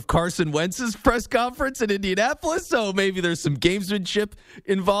time of Carson Wentz's press conference in Indianapolis, so maybe there's some gamesmanship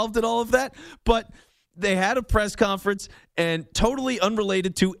involved in all of that. But they had a press conference, and totally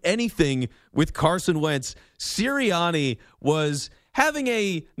unrelated to anything with Carson Wentz, Sirianni was having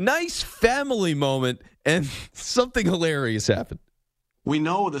a nice family moment, and something hilarious happened. We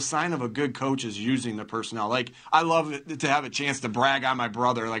know the sign of a good coach is using the personnel. Like, I love to have a chance to brag on my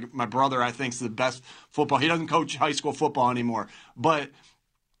brother. Like, my brother, I think, is the best football. He doesn't coach high school football anymore. But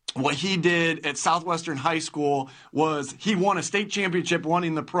what he did at Southwestern High School was he won a state championship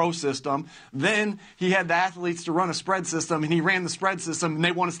running the pro system. Then he had the athletes to run a spread system, and he ran the spread system, and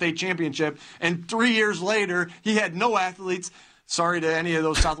they won a state championship. And 3 years later, he had no athletes. Sorry to any of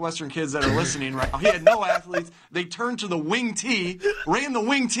those Southwestern kids that are listening right now. He had no athletes. They turned to the wing tee, ran the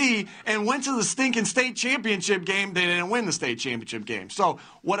wing tee, and went to the stinking state championship game. They didn't win the state championship game. So,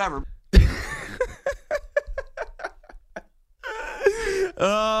 whatever.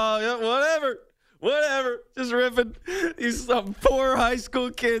 Oh, yeah, whatever. Just ripping these some poor high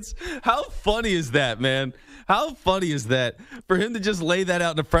school kids. How funny is that, man? How funny is that for him to just lay that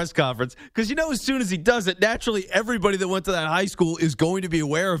out in a press conference? Because, you know, as soon as he does it, naturally everybody that went to that high school is going to be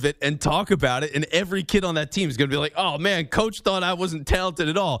aware of it and talk about it, and every kid on that team is going to be like, oh, man, coach thought I wasn't talented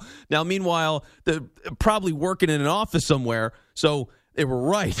at all. Now, meanwhile, they're probably working in an office somewhere, so they were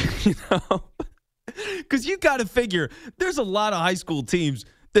right, you know? Because you got to figure there's a lot of high school teams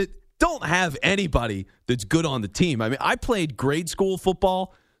that don't have anybody that's good on the team. I mean, I played grade school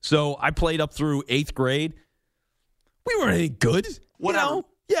football, so I played up through 8th grade. We weren't any good. Whatever. You know?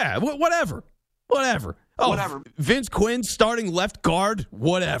 Yeah, whatever. Oh, whatever. Vince Quinn starting left guard,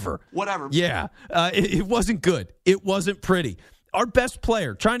 whatever. Whatever. Yeah, it wasn't good. It wasn't pretty. Our best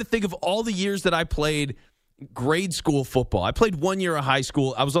player, trying to think of all the years that I played grade school football. I played 1 year of high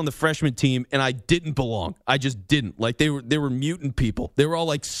school. I was on the freshman team, and I didn't belong. I just didn't. Like, they were mutant people. They were all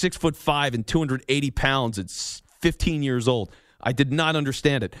like 6'5" and 280 pounds at 15 years old. I did not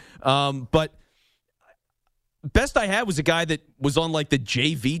understand it. But best I had was a guy that was on like the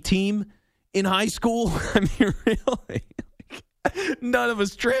JV team in high school. I mean, really? None of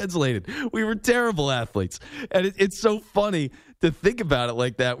us translated. We were terrible athletes. And it's so funny to think about it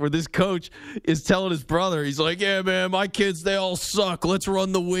like that, where this coach is telling his brother, he's like, yeah, man, my kids, they all suck. Let's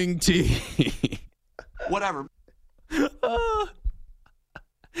run the wing tee. Whatever.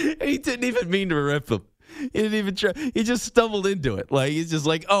 He didn't even mean to rip them. He didn't even try. He just stumbled into it. Like, he's just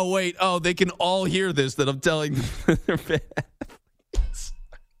like, oh, wait. Oh, they can all hear this that I'm telling them they're bad.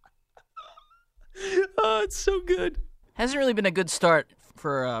 Oh, it's so good. Hasn't really been a good start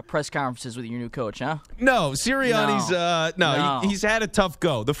for press conferences with your new coach, huh? No, Sirianni's No. He's had a tough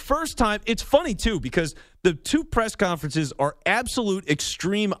go. The first time, it's funny too, because the two press conferences are absolute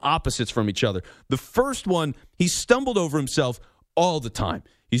extreme opposites from each other. The first one, he stumbled over himself all the time.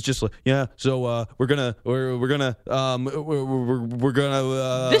 He's just like, yeah, so we're gonna.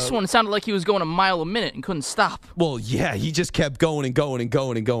 This one sounded like he was going a mile a minute and couldn't stop. Well, yeah, he just kept going and going and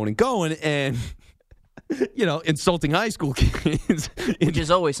going and going and going, and insulting high school kids. Which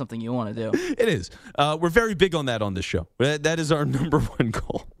is always something you want to do. It is. We're very big on that on this show. That is our number one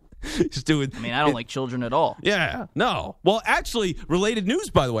goal. Just do it. I mean, I don't like children at all. Yeah, no. Well, actually, related news,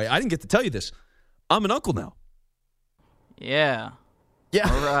 by the way. I didn't get to tell you this. I'm an uncle now. Yeah. Yeah.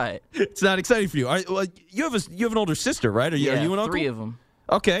 All right. It's not exciting for you. You have an older sister, right? Are you an uncle? 3 of them.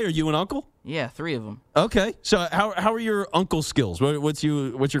 Okay. Are you an uncle? Yeah, 3 of them. Okay. So how are your uncle skills? What's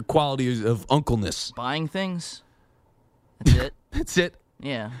your quality of uncleness? Buying things. That's it. That's it.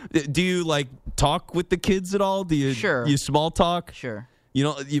 Yeah. Do you talk with the kids at all? Do you Sure. You small talk? Sure.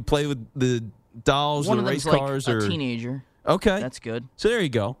 You play with the dolls One or of race them's cars like or a teenager. Okay. That's good. So there you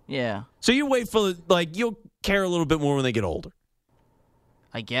go. Yeah. So you wait for you'll care a little bit more when they get older.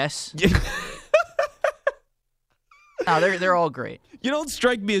 I guess. No, they're all great. You don't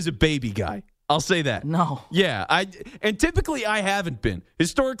strike me as a baby guy. I'll say that. No. Yeah, and typically I haven't been.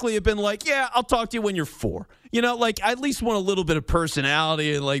 Historically, I've been like, yeah, I'll talk to you when you're 4. I at least want a little bit of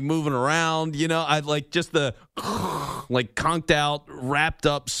personality and moving around. I'd just the conked out, wrapped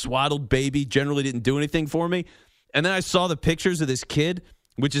up, swaddled baby generally didn't do anything for me. And then I saw the pictures of this kid,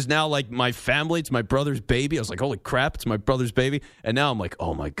 which is now my family. It's my brother's baby. I was like, holy crap, it's my brother's baby. And now I'm like,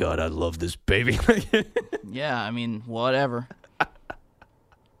 oh my God, I love this baby. Yeah, I mean, whatever.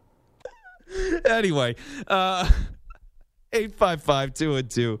 Anyway,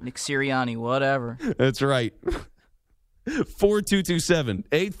 855-212. Nick Sirianni, whatever. That's right. 4227.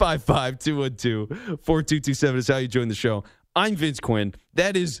 855-212. 4227 is how you join the show. I'm Vince Quinn.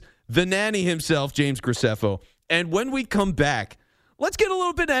 That is the nanny himself, James Graceffo. And when we come back, let's get a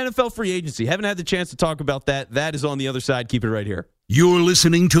little bit of NFL free agency. Haven't had the chance to talk about that. That is on the other side. Keep it right here. You're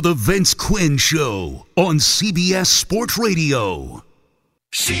listening to The Vince Quinn Show on CBS Sports Radio.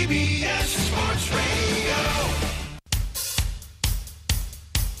 CBS Sports Radio.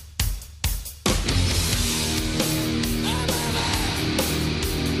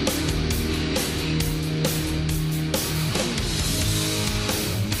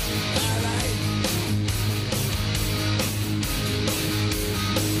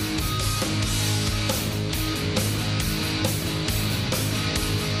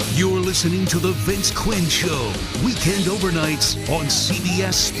 You're listening to The Vince Quinn Show, weekend overnights on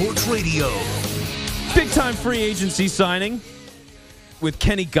CBS Sports Radio. Big-time free agency signing with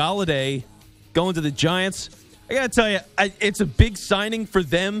Kenny Golladay going to the Giants. I got to tell you, it's a big signing for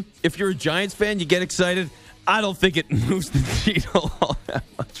them. If you're a Giants fan, you get excited. I don't think it moves the needle all that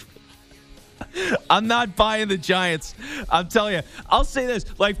much. I'm not buying the Giants. I'm telling you. I'll say this.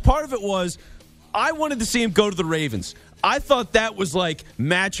 Part of it was I wanted to see him go to the Ravens. I thought that was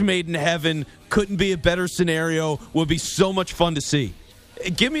match made in heaven. Couldn't be a better scenario. Would be so much fun to see.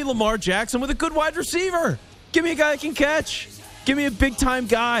 Give me Lamar Jackson with a good wide receiver. Give me a guy that can catch. Give me a big-time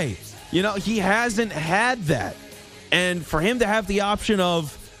guy. He hasn't had that. And for him to have the option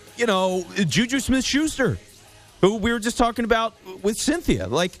of, Juju Smith-Schuster, who we were just talking about with Cynthia.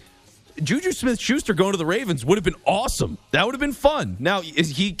 Juju Smith-Schuster going to the Ravens would have been awesome. That would have been fun. Now,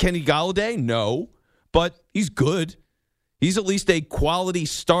 is he Kenny Golladay? No. But he's good. He's at least a quality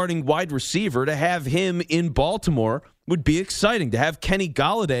starting wide receiver. To have him in Baltimore would be exciting. To have Kenny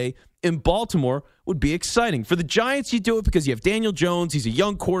Golladay in Baltimore would be exciting. For the Giants, you do it because you have Daniel Jones. He's a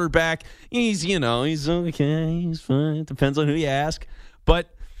young quarterback. He's okay. He's fine. Depends on who you ask.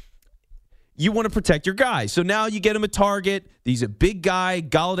 But you want to protect your guy. So now you get him a target. He's a big guy.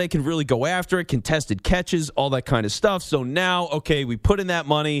 Golladay can really go after it. Contested catches, all that kind of stuff. So now, okay, we put in that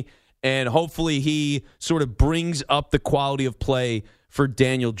money, and hopefully he sort of brings up the quality of play for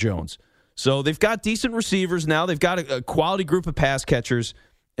Daniel Jones. So they've got decent receivers now. They've got a quality group of pass catchers.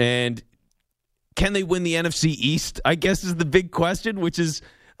 And can they win the NFC East, I guess, is the big question, which is,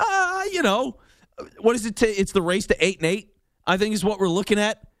 what does it take? It's the race to 8-8. I think is what we're looking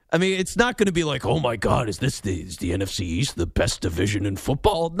at. I mean, it's not going to be like, oh, my God, is the NFC East the best division in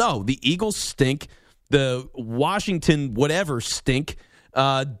football? No, the Eagles stink. The Washington whatever stink.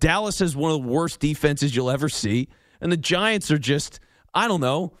 Dallas has one of the worst defenses you'll ever see. And the Giants are just, I don't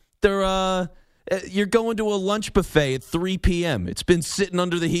know, they're you're going to a lunch buffet at 3 p.m. It's been sitting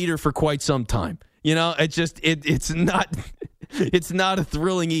under the heater for quite some time. You know, it's not a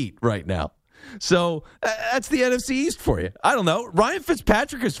thrilling eat right now. So that's the NFC East for you. I don't know. Ryan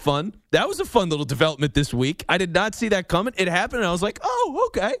Fitzpatrick is fun. That was a fun little development this week. I did not see that coming. It happened, and I was like, oh,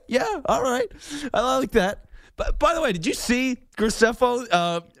 okay. Yeah, all right. I like that. But by the way, did you see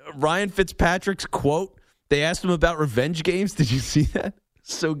Graceffo, Ryan Fitzpatrick's quote? They asked him about revenge games. Did you see that?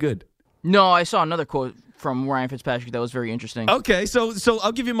 So good. No, I saw another quote from Ryan Fitzpatrick that was very interesting. Okay, so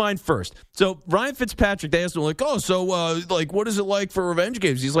I'll give you mine first. So Ryan Fitzpatrick, they asked him, like, like, what is it like for revenge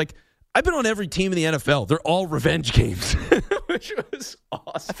games? He's like, I've been on every team in the NFL. They're all revenge games, which was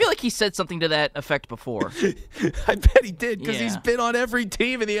awesome. I feel like he said something to that effect before. I bet he did, because he's been on every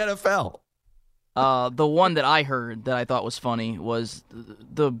team in the NFL. The one that I heard that I thought was funny was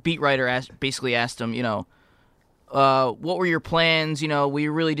the beat writer basically asked him, what were your plans? We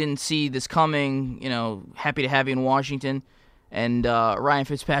really didn't see this coming. Happy to have you in Washington. And Ryan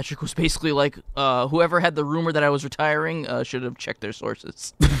Fitzpatrick was basically like, whoever had the rumor that I was retiring should have checked their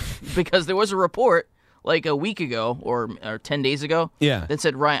sources. Because there was a report like a week ago or 10 days ago that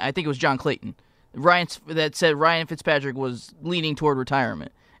said Ryan, I think it was John Clayton, that said Ryan Fitzpatrick was leaning toward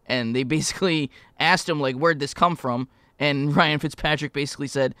retirement. And they basically asked him, like, where'd this come from? And Ryan Fitzpatrick basically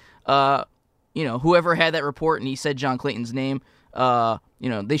said, whoever had that report, and he said John Clayton's name,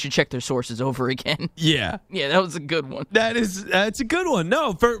 they should check their sources over again. Yeah. Yeah, that was a good one. That's a good one.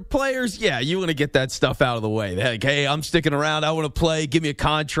 No, for players, you want to get that stuff out of the way. They're like, hey, I'm sticking around. I want to play. Give me a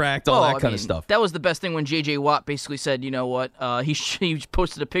contract, all that kind of stuff. That was the best thing when J.J. Watt basically said, you know what, he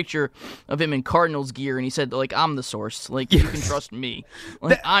posted a picture of him in Cardinals gear, and he said, like, I'm the source. Like, you can trust me.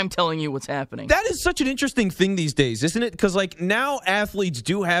 Like, I'm telling you what's happening. That is such an interesting thing these days, isn't it? Because, like, now athletes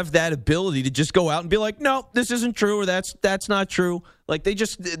do have that ability to just go out and be like, no, this isn't true, or that's not true. Like,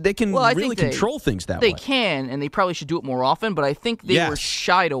 they can really control things that way. They can, and they probably should do it more often, but I think they were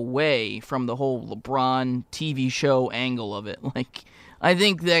shied away from the whole LeBron TV show angle of it. Like, I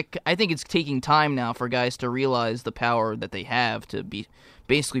think it's taking time now for guys to realize the power that they have to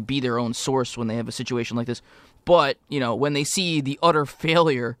basically be their own source when they have a situation like this. But, when they see the utter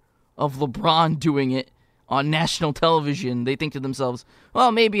failure of LeBron doing it on national television, they think to themselves,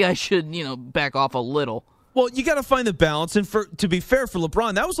 well, maybe I should, back off a little. Well, you got to find the balance, and to be fair for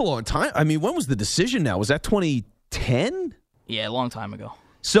LeBron, that was a long time. I mean, when was the decision now? Was that 2010? Yeah, a long time ago.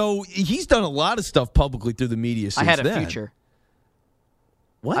 So he's done a lot of stuff publicly through the media since then. I had a future.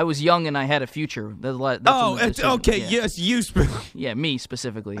 What? I was young and I had a future. Okay, yeah. Yes, you. Yeah, me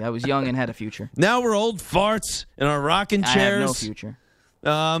specifically. I was young and had a future. Now we're old farts in our rocking chairs. I have no future.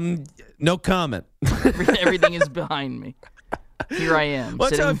 No comment. Everything is behind me. Here I am,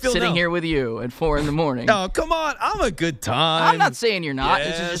 sitting here with you at 4 a.m. Oh, come on. I'm a good time. I'm not saying you're not.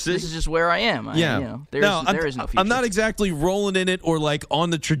 This is just where I am. There is no future. I'm not exactly rolling in it or like on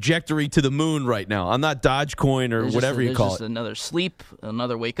the trajectory to the moon right now. I'm not Dogecoin or whatever you call it. Just another sleep,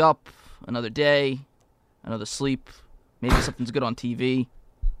 another wake up, another day, another sleep. Maybe something's good on TV.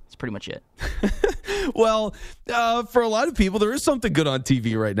 That's pretty much it. Well, for a lot of people, there is something good on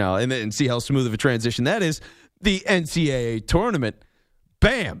TV right now. And see how smooth of a transition that is. The NCAA tournament.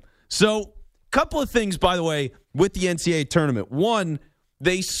 Bam. So, couple of things, by the way, with the NCAA tournament. One,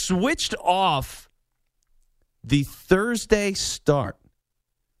 they switched off the Thursday start,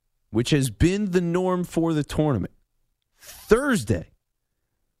 which has been the norm for the tournament. Thursday,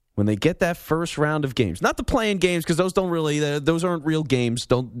 when they get that first round of games. Not the playing games, because those aren't real games.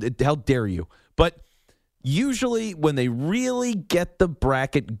 How dare you. But usually when they really get the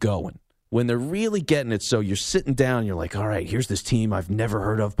bracket going, when they're really getting it, so you're sitting down, you're like, all right, here's this team I've never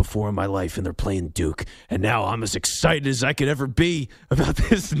heard of before in my life, and they're playing Duke. And now I'm as excited as I could ever be about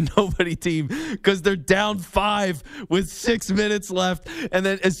this nobody team because they're down 5 with 6 minutes left. And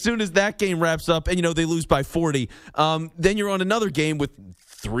then as soon as that game wraps up, and, they lose by 40, then you're on another game with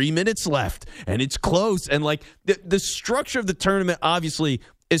 3 minutes left, and it's close. And, like, the structure of the tournament, obviously,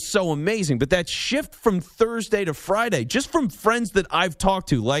 is so amazing. But that shift from Thursday to Friday, just from friends that I've talked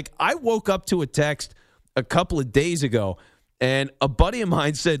to, like I woke up to a text a couple of days ago, and a buddy of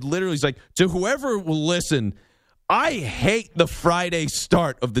mine said, literally, he's like, to whoever will listen, I hate the Friday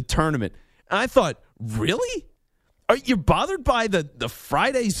start of the tournament. And I thought, really? Are you bothered by the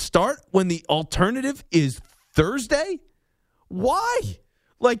Friday start when the alternative is Thursday? Why?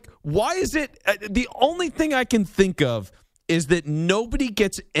 Like, why is it? The only thing I can think of is that nobody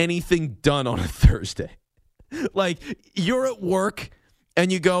gets anything done on a Thursday. Like, you're at work and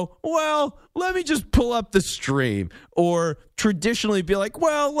you go, well, let me just pull up the stream. Or traditionally be like,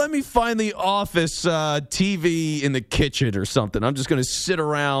 well, let me find the office TV in the kitchen or something. I'm just going to sit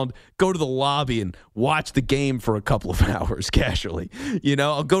around, go to the lobby and watch the game for a couple of hours casually. You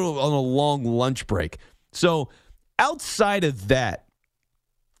know, I'll go on a long lunch break. So outside of that,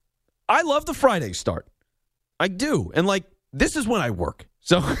 I love the Friday start. I do. And, like, this is when I work.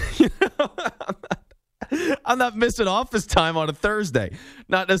 So, you know, I'm not missing office time on a Thursday.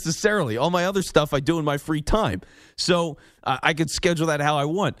 Not necessarily. All my other stuff I do in my free time. So I can schedule that how I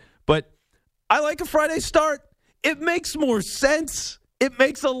want. But I like a Friday start. It makes more sense. It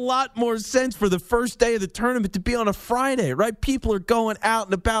makes a lot more sense for the first day of the tournament to be on a Friday, right? People are going out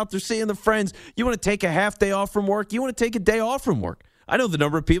and about. They're seeing their friends. You want to take a half day off from work? You want to take a day off from work? I know the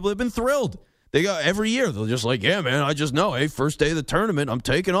number of people have been thrilled. They go every year. They're just like, yeah, man, I just know, hey, first day of the tournament, I'm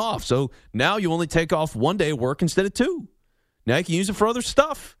taking off. So now you only take off one day of work instead of two. Now you can use it for other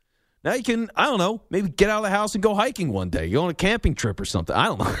stuff. Now you can, I don't know, maybe get out of the house and go hiking one day. Go on a camping trip or something. I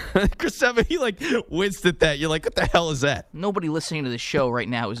don't know. Chris Evans, he like winced at that. You're like, what the hell is that? Nobody listening to the show right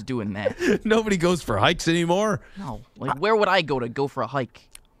now is doing that. Nobody goes for hikes anymore. No. Like, where would I go for a hike?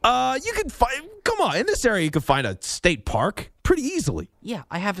 You can find, come on, in this area you can find a state park pretty easily. Yeah,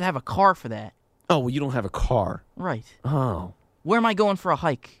 I have to have a car for that. Oh, well, you don't have a car. Right. Oh. Where am I going for a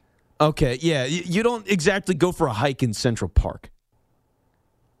hike? Okay, yeah, you don't exactly go for a hike in Central Park.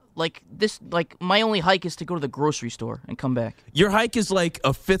 Like my only hike is to go to the grocery store and come back. Your hike is like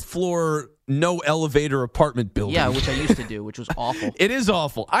a 5th floor, no elevator apartment building. Yeah, which I used to do, which was awful. It is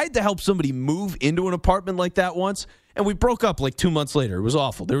awful. I had to help somebody move into an apartment like that once, and we broke up like 2 months later. It was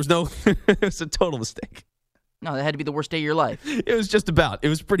awful. There was no, it was a total mistake. No, that had to be the worst day of your life. It was just about. It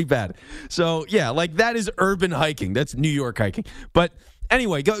was pretty bad. So, yeah, like that is urban hiking. That's New York hiking. But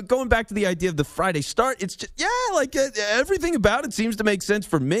anyway, going back to the idea of the Friday start, it's just, yeah, like everything about it seems to make sense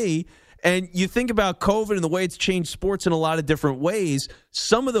for me. And you think about COVID and the way it's changed sports in a lot of different ways,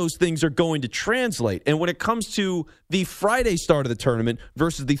 some of those things are going to translate. And when it comes to the Friday start of the tournament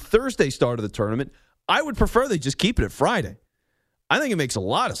versus the Thursday start of the tournament, I would prefer they just keep it at Friday. I think it makes a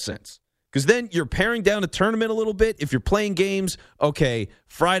lot of sense. Because then you're paring down a tournament a little bit. If you're playing games, okay,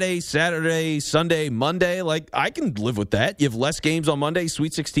 Friday, Saturday, Sunday, Monday, like I can live with that. You have less games on Monday,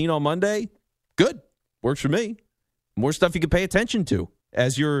 Sweet 16 on Monday. Good. Works for me. More stuff you can pay attention to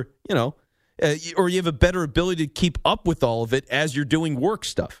as you're, you know, or you have a better ability to keep up with all of it as you're doing work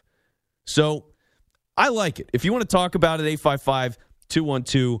stuff. So I like it. If you want to talk about it,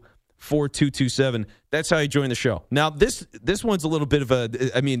 855-212-4227. That's how you join the show. Now, this one's a little bit of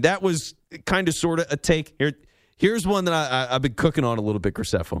a, I mean, that was kind of sort of a take. Here's one that I've been cooking on a little bit,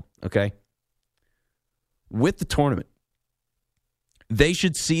 Graceffo, okay? With the tournament, they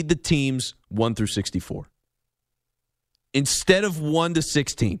should seed the teams 1 through 64. Instead of 1 to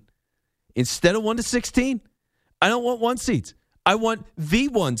 16. Instead of 1 to 16, I don't want 1 seeds. I want the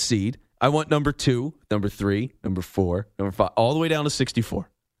 1 seed. I want number 2, number 3, number 4, number 5, all the way down to 64.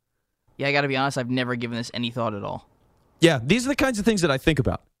 Yeah, I got to be honest, I've never given this any thought at all. Yeah, these are the kinds of things that I think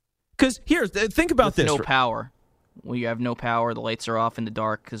about. Because here, think about With this. No power. When you have no power, the lights are off in the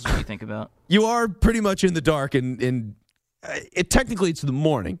dark, because what do you think about? You are pretty much in the dark, and technically it's the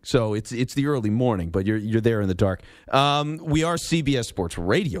morning, so it's the early morning, but you're there in the dark. We are CBS Sports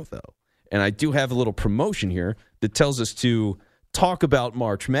Radio, though, and I do have a little promotion here that tells us to talk about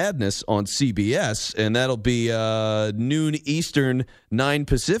March Madness on CBS, and that'll be noon Eastern, 9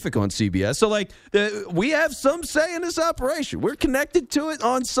 Pacific on CBS. So, like, we have some say in this operation. We're connected to it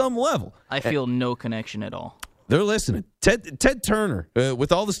on some level. I feel no connection at all. They're listening. Ted Turner,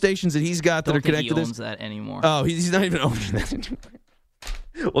 with all the stations that he's got that are connected to this. He owns that anymore. Oh, he's not even owning that anymore.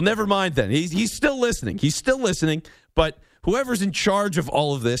 Well, never mind then. He's still listening. He's still listening, but whoever's in charge of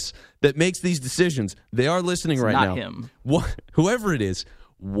all of this that makes these decisions, they are listening right now. Not him. Whoever it is,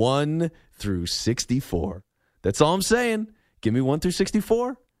 1 through 64. That's all I'm saying. Give me 1 through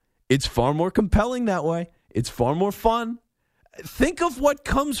 64. It's far more compelling that way. It's far more fun. Think of what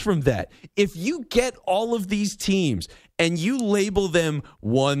comes from that. If you get all of these teams and you label them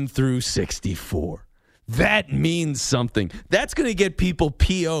 1 through 64, that means something. That's going to get people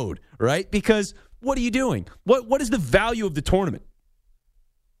PO'd, right? Because what are you doing? What is the value of the tournament?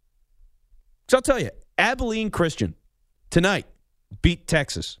 So I'll tell you, Abilene Christian tonight beat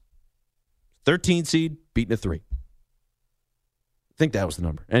Texas. 13 seed, beating a 3. I think that was the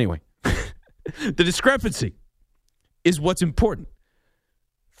number. Anyway, the discrepancy is what's important.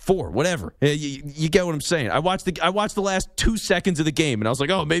 4, whatever. You get what I'm saying. I watched the last 2 seconds of the game, and I was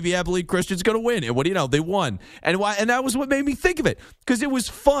like, oh, maybe Abilene Christian's going to win. And what do you know? They won. And that was what made me think of it, because it was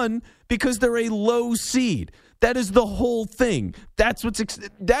fun because they're a low seed. That is the whole thing. That's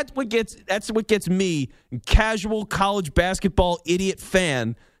what gets me, casual college basketball idiot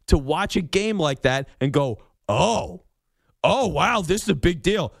fan, to watch a game like that and go, oh, wow, this is a big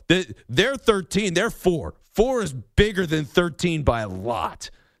deal. They're 13, they're 4. 4 is bigger than 13 by a lot.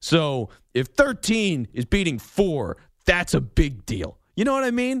 So if 13 is beating 4, that's a big deal. You know what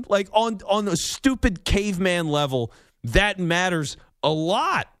I mean? Like on a stupid caveman level, that matters a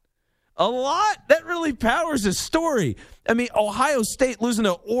lot. A lot. That really powers a story. I mean, Ohio State losing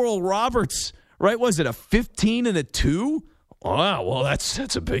to Oral Roberts, right? Was it a 15 and a 2? Wow, well,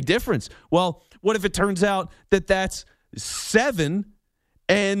 that's a big difference. Well, what if it turns out that that's 7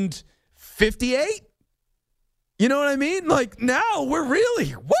 and 58? You know what I mean? Like, now we're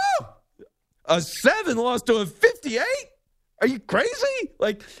really, whoa, a 7 lost to a 58? Are you crazy?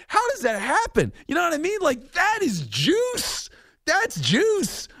 Like, how does that happen? You know what I mean? Like, that is juice. That's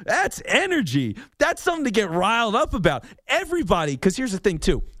juice. That's energy. That's something to get riled up about. Everybody, because here's the thing,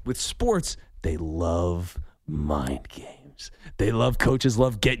 too. With sports, they love mind games. They love, coaches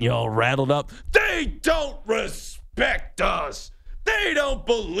love getting you all rattled up. They don't respect us. They don't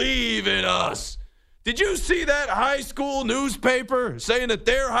believe in us. Did you see that high school newspaper saying that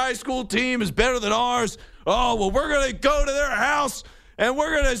their high school team is better than ours? Oh, well, we're going to go to their house and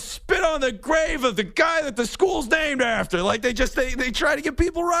we're going to spit on the grave of the guy that the school's named after. Like, they try to get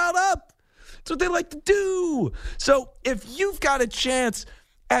people riled up. That's what they like to do. So if you've got a chance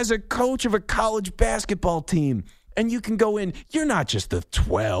as a coach of a college basketball team and you can go in, you're not just the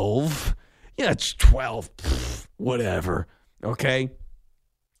 12. Yeah, it's 12. Whatever. Okay?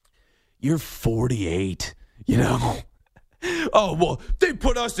 You're 48, you know? Oh, well, they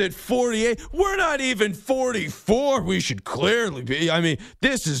put us at 48. We're not even 44. We should clearly be. I mean,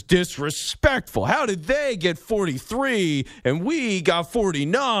 this is disrespectful. How did they get 43 and we got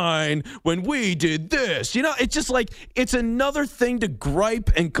 49 when we did this? You know, it's just like, it's another thing to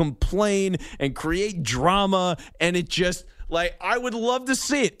gripe and complain and create drama. And it just, like, I would love to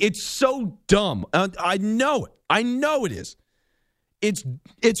see it. It's so dumb. I know it. I know it is.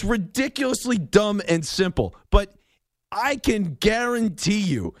 It's ridiculously dumb and simple, but I can guarantee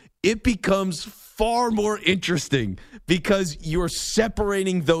you it becomes far more interesting because you're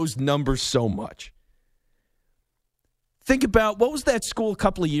separating those numbers so much. Think about, what was that school a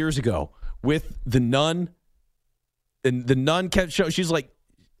couple of years ago with the nun? And the nun kept showing, she's like,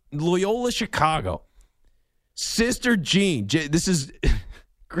 Loyola Chicago. Sister Jean. This is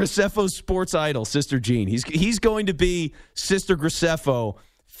Graceffo's sports idol, Sister Jean. He's going to be Sister Graceffo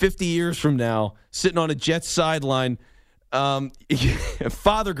 50 years from now, sitting on a Jets sideline. Father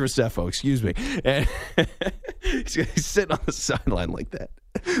Graceffo, excuse me. And he's sitting on the sideline like that.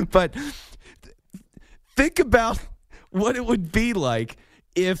 But think about what it would be like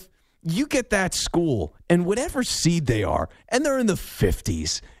if you get that school and whatever seed they are, and they're in the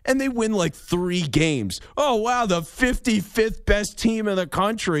 50s, and they win like 3 games. Oh, wow, the 55th best team in the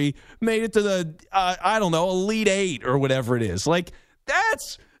country made it to the, I don't know, Elite 8 or whatever it is. Like, that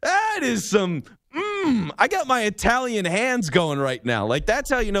is some, I got my Italian hands going right now. Like, that's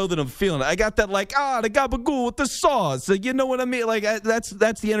how you know that I'm feeling it. I got that, like, the gabagool with the sauce. So, you know what I mean? Like, that's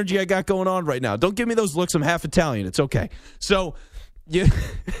the energy I got going on right now. Don't give me those looks. I'm half Italian. It's okay. So, yeah.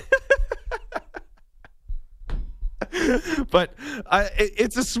 But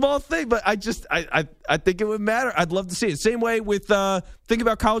it's a small thing, but I think it would matter. I'd love to see it. Same way with think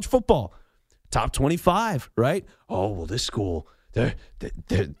about college football, top 25, right? Oh, well, this school, they're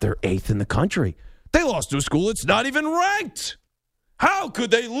 8th in the country. They lost to a school that's not even ranked. How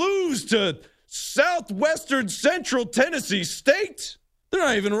could they lose to Southwestern Central Tennessee State? They're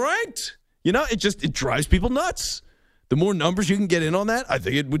not even ranked. You know, it drives people nuts. The more numbers you can get in on that, I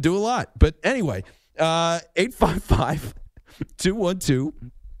think it would do a lot. But anyway,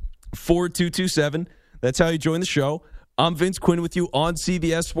 855-212-4227. That's how you join the show. I'm Vince Quinn with you on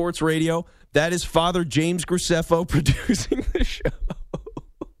CBS Sports Radio. That is Father James Graceffo producing the show.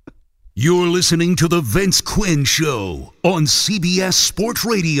 You're listening to The Vince Quinn Show on CBS Sports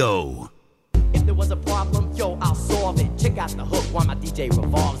Radio. If there was a problem, yo, I'll solve it. Check out the hook while my DJ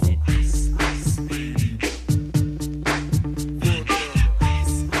revolves it.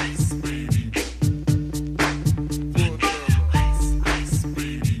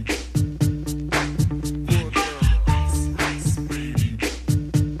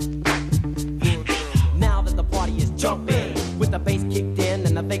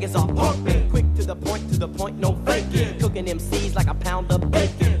 Vegas are pumping, quick to the point, no faking. Cooking MCs like a pound of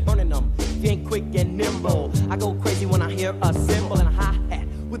bacon.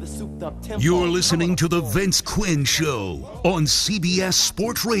 You're listening to The Vince Quinn Show on CBS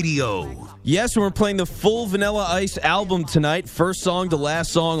Sports Radio. Yes, we're playing the full Vanilla Ice album tonight. First song to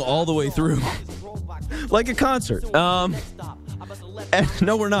last song all the way through. Like a concert. No,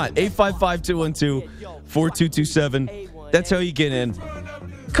 we're not. 855-212-4227. That's how you get in.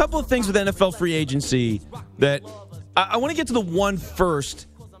 A couple of things with NFL free agency that I want to get to the one first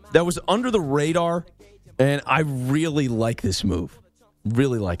that was under the radar, and I really like this move.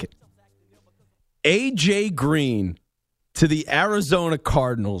 Really like it. A.J. Green to the Arizona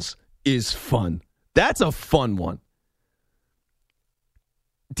Cardinals is fun. That's a fun one.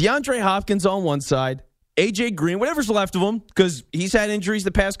 DeAndre Hopkins on one side, A.J. Green, whatever's left of him, because he's had injuries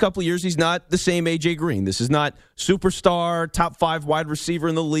the past couple of years. He's not the same A.J. Green. This is not superstar, top 5 wide receiver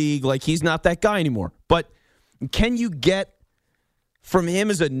in the league. Like, he's not that guy anymore. But can you get from him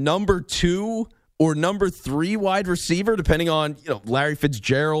as a number 2 or number 3 wide receiver, depending on Larry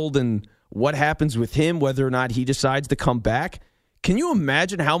Fitzgerald and what happens with him, whether or not he decides to come back? Can you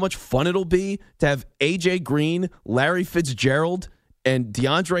imagine how much fun it'll be to have A.J. Green, Larry Fitzgerald, and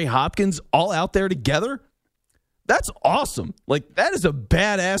DeAndre Hopkins all out there together? That's awesome. Like, that is a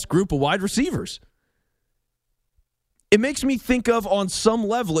badass group of wide receivers. It makes me think of, on some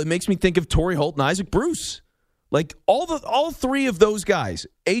level, it makes me think of Torrey Holt and Isaac Bruce. Like, all 3 of those guys,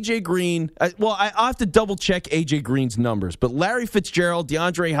 A.J. Green, I'll have to double-check A.J. Green's numbers, but Larry Fitzgerald,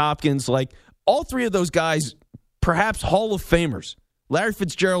 DeAndre Hopkins, like, all 3 of those guys, perhaps Hall of Famers. Larry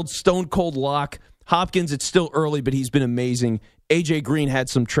Fitzgerald, stone cold lock. Hopkins, it's still early, but he's been amazing. A.J. Green had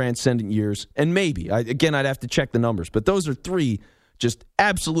some transcendent years, and maybe. I'd have to check the numbers, but those are 3 just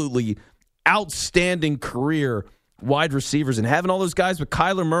absolutely outstanding career wide receivers, and having all those guys with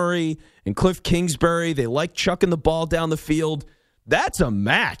Kyler Murray and Cliff Kingsbury, they like chucking the ball down the field. That's a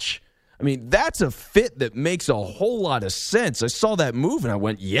match. I mean, that's a fit that makes a whole lot of sense. I saw that move, and I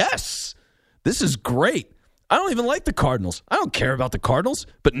went, yes, this is great. I don't even like the Cardinals. I don't care about the Cardinals,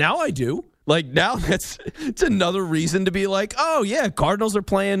 but now I do. Like, now it's another reason to be like, oh, yeah, Cardinals are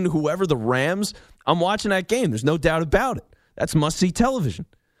playing whoever, the Rams. I'm watching that game. There's no doubt about it. That's must-see television.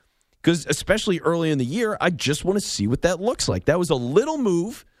 Because especially early in the year, I just want to see what that looks like. That was a little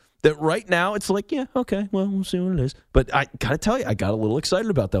move that right now it's like, yeah, okay, well, we'll see what it is. But I got to tell you, I got a little excited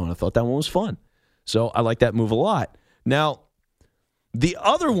about that one. I thought that one was fun. So I like that move a lot. Now, the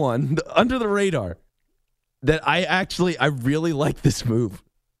other one, under the radar, that I really like this move.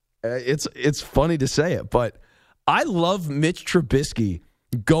 It's funny to say it, but I love Mitch Trubisky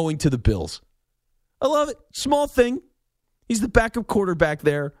going to the Bills. I love it. Small thing. He's the backup quarterback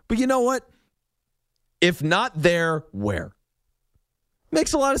there. But you know what? If not there, where?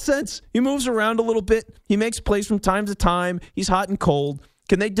 Makes a lot of sense. He moves around a little bit. He makes plays from time to time. He's hot and cold.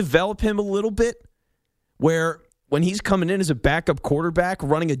 Can they develop him a little bit where when he's coming in as a backup quarterback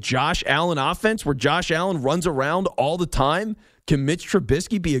running a Josh Allen offense where Josh Allen runs around all the time, can Mitch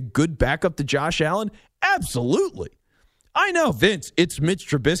Trubisky be a good backup to Josh Allen? Absolutely. I know, Vince, it's Mitch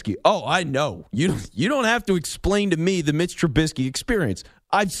Trubisky. Oh, I know. You don't have to explain to me the Mitch Trubisky experience.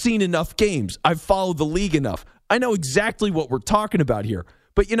 I've seen enough games. I've followed the league enough. I know exactly what we're talking about here.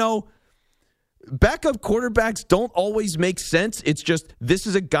 But, backup quarterbacks don't always make sense. It's just this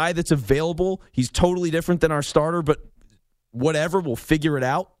is a guy that's available. He's totally different than our starter, but whatever, we'll figure it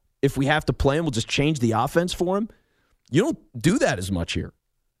out. If we have to play him, we'll just change the offense for him. You don't do that as much here.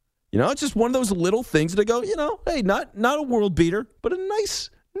 It's just one of those little things that I go, hey, not a world beater, but a nice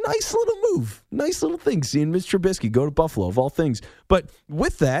little move. Nice little thing, seeing Mitch Trubisky go to Buffalo, of all things. But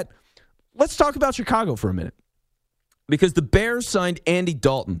with that, let's talk about Chicago for a minute. Because the Bears signed Andy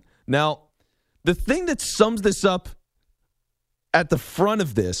Dalton. Now, the thing that sums this up at the front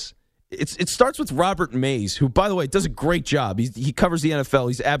of this, it starts with Robert Mays, who, by the way, does a great job. He covers the NFL.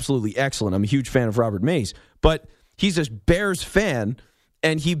 He's absolutely excellent. I'm a huge fan of Robert Mays. But he's a Bears fan,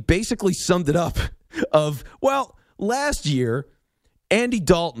 and he basically summed it up of, well, last year, Andy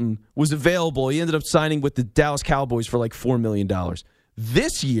Dalton was available. He ended up signing with the Dallas Cowboys for like $4 million.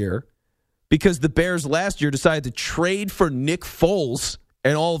 This year, because the Bears last year decided to trade for Nick Foles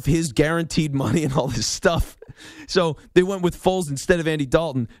and all of his guaranteed money and all this stuff. So they went with Foles instead of Andy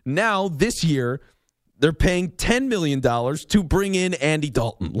Dalton. Now, this year, they're paying $10 million to bring in Andy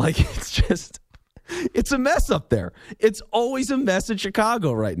Dalton. Like, it's a mess up there. It's always a mess in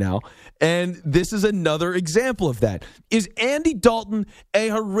Chicago right now. And this is another example of that. Is Andy Dalton a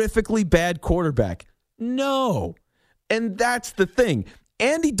horrifically bad quarterback? No. And that's the thing.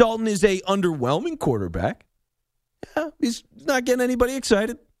 Andy Dalton is a underwhelming quarterback. Yeah, he's not getting anybody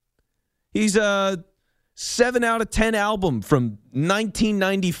excited. He's a 7 out of 10 album from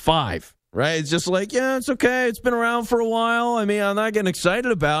 1995. right? It's just like, yeah, it's okay. It's been around for a while. I mean, I'm not getting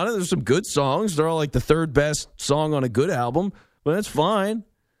excited about it. There's some good songs. They're all like the third best song on a good album, but that's fine.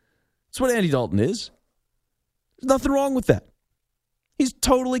 That's what Andy Dalton is. There's nothing wrong with that. He's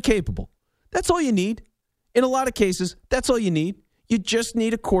totally capable. That's all you need. In a lot of cases, that's all you need. You just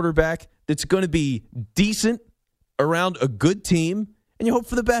need a quarterback that's going to be decent around a good team, and you hope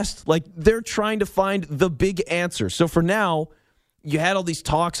for the best. Like, they're trying to find the big answer. So for now, you had all these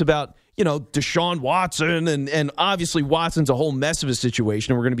talks about, Deshaun Watson, and obviously Watson's a whole mess of a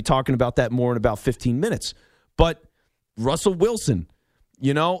situation, and we're going to be talking about that more in about 15 minutes. But Russell Wilson,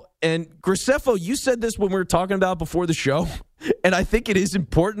 and Graceffo, you said this when we were talking about before the show, and I think it is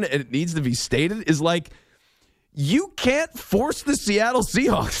important and it needs to be stated, is like, you can't force the Seattle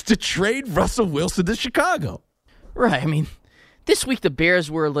Seahawks to trade Russell Wilson to Chicago. Right. I mean, this week the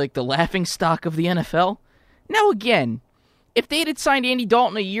Bears were like the laughingstock of the NFL. Now again, if they had signed Andy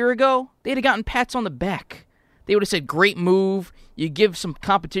Dalton a year ago, they'd have gotten pats on the back. They would have said, great move. You give some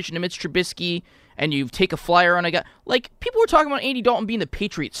competition to Mitch Trubisky, and you take a flyer on a guy. Like, people were talking about Andy Dalton being the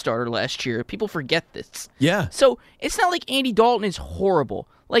Patriots starter last year. People forget this. Yeah. So it's not like Andy Dalton is horrible.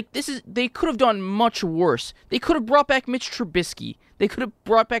 Like, they could have done much worse. They could have brought back Mitch Trubisky. They could have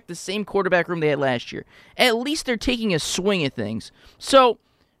brought back the same quarterback room they had last year. At least they're taking a swing at things. So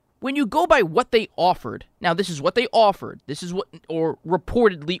when you go by what they offered, now this is what they offered. This is what, or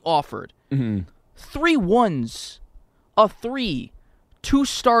reportedly offered. Mm-hmm. 3 1s, a 3, 2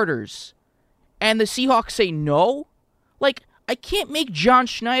 starters, and the Seahawks say no? Like, I can't make John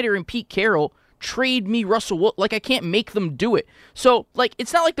Schneider and Pete Carroll trade me Russell Wilson. Like, I can't make them do it. So, like,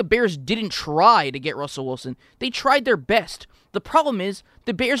 it's not like the Bears didn't try to get Russell Wilson. They tried their best. The problem is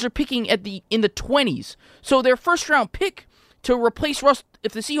the Bears are picking in the 20s. So their first-round pick to replace Russ,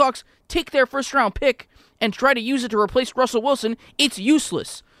 if the Seahawks take their first-round pick and try to use it to replace Russell Wilson, it's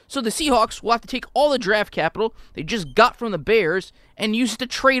useless. So the Seahawks will have to take all the draft capital they just got from the Bears and use it to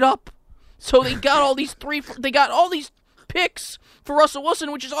trade up. So they got all these picks for Russell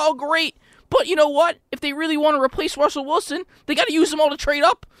Wilson, which is all great. But you know what? If they really want to replace Russell Wilson, they got to use them all to trade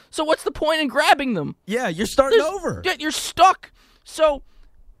up. So what's the point in grabbing them? Yeah, you're starting over. Yeah, you're stuck. So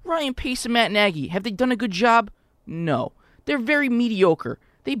Ryan Pace and Matt Nagy, have they done a good job? No. They're very mediocre.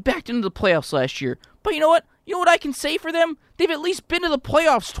 They backed into the playoffs last year. But you know what? You know what I can say for them? They've at least been to the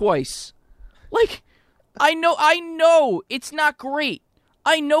playoffs twice. Like, I know it's not great.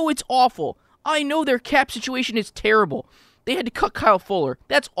 I know it's awful. I know their cap situation is terrible. They had to cut Kyle Fuller.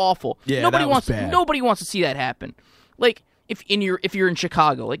 That's awful. Yeah, nobody that was bad. Nobody wants to see that happen. Like, if you're in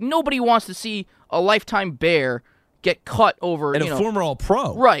Chicago, like, nobody wants to see a lifetime Bear get cut over and a former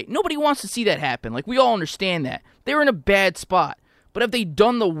All-Pro. Right. Nobody wants to see that happen. Like, we all understand that. They're in a bad spot. But have they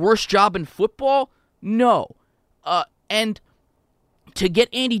done the worst job in football? No. And to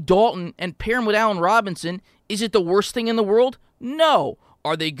get Andy Dalton and pair him with Allen Robinson, is it the worst thing in the world? No.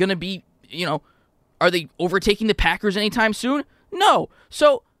 Are they going to be, are they overtaking the Packers anytime soon? No.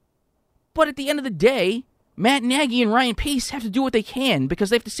 So, but at the end of the day, Matt Nagy and Ryan Pace have to do what they can because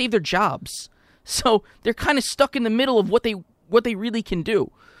they have to save their jobs. So they're kind of stuck in the middle of what they really can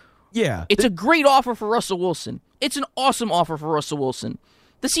do. Yeah. It's a great offer for Russell Wilson. It's an awesome offer for Russell Wilson.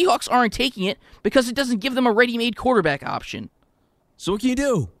 The Seahawks aren't taking it because it doesn't give them a ready-made quarterback option. So what can you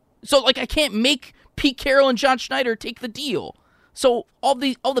do? So, like, I can't make Pete Carroll and John Schneider take the deal. So all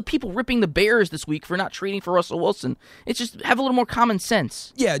the people ripping the Bears this week for not trading for Russell Wilson, it's just have a little more common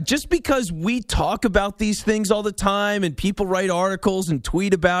sense. Yeah, just because we talk about these things all the time and people write articles and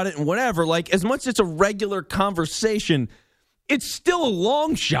tweet about it and whatever, like, as much as it's a regular conversation, it's still a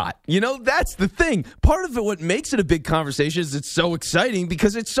long shot. That's the thing. Part of it, what makes it a big conversation is it's so exciting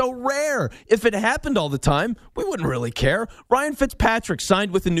because it's so rare. If it happened all the time, we wouldn't really care. Ryan Fitzpatrick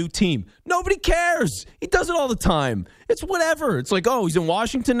signed with a new team. Nobody cares. He does it all the time. It's whatever. It's like, oh, he's in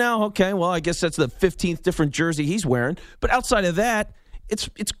Washington now? Okay, well, I guess that's the 15th different jersey he's wearing. But outside of that, it's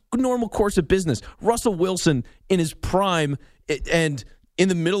normal course of business. Russell Wilson in his prime and in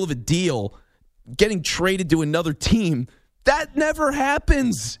the middle of a deal, getting traded to another team, that never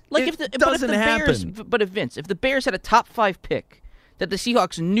happens. Like, if the Bears had a top 5 pick that the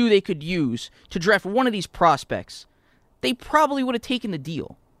Seahawks knew they could use to draft one of these prospects, they probably would have taken the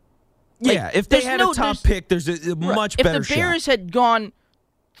deal. Yeah, if they had a top pick, there's a much better shot. If the Bears had gone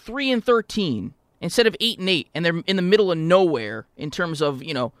 3-13 instead of 8-8, and they're in the middle of nowhere in terms of,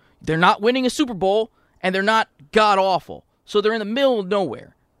 they're not winning a Super Bowl and they're not god awful, so they're in the middle of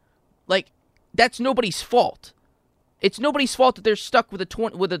nowhere. Like, that's nobody's fault. It's nobody's fault that they're stuck with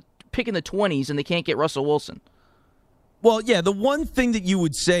a pick in the 20s and they can't get Russell Wilson. Well, yeah, the one thing that you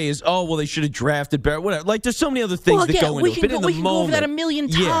would say is, oh, well, they should have drafted better, whatever. Like, there's so many other things that go into it. But in the we can go over that a million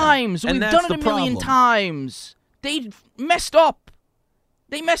times. We've done it a million times. They messed up.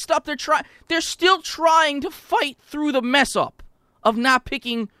 They messed up. They're still trying to fight through the mess up of not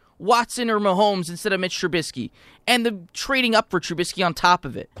picking Watson or Mahomes instead of Mitch Trubisky, and the trading up for Trubisky on top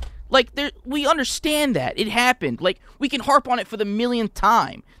of it. Like, we understand that. It happened. Like, we can harp on it for the millionth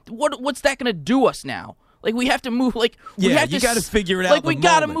time. What's that going to do us now? Like, we have to move. Like, we have you got to figure it out. Like, we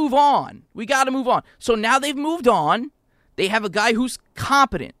got to move on. We got to move on. So now they've moved on. They have a guy who's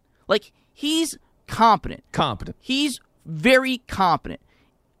competent. Like, he's competent. He's very competent.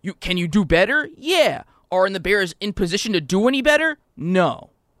 Can you do better? Yeah. Are the Bears in position to do any better? No.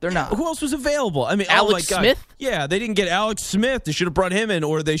 They're not. Who else was available? I mean, Alex Smith? Yeah, they didn't get Alex Smith. They should have brought him in,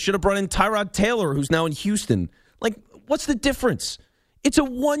 or they should have brought in Tyrod Taylor, who's now in Houston. Like, what's the difference? It's a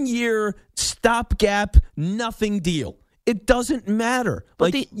 1-year stopgap, nothing deal. It doesn't matter.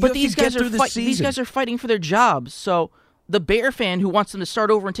 But these guys are fighting for their jobs. So the Bear fan who wants them to start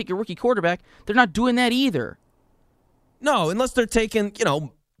over and take a rookie quarterback, they're not doing that either. No, unless they're taking,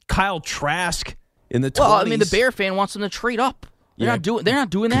 Kyle Trask in the 20s. Well, I mean, the Bear fan wants them to trade up. They're not doing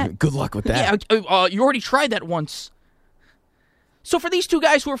that. Good luck with that. Yeah, you already tried that once. So for these two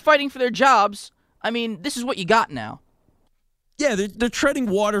guys who are fighting for their jobs, I mean, this is what you got now. Yeah, they're treading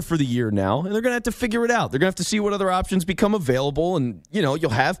water for the year now, and they're going to have to figure it out. They're going to have to see what other options become available, and, you'll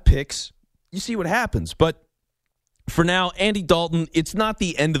have picks. You see what happens. But for now, Andy Dalton, it's not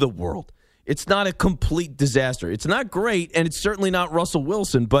the end of the world. It's not a complete disaster. It's not great, and it's certainly not Russell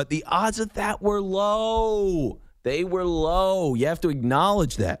Wilson, but the odds of that were low. They were low. You have to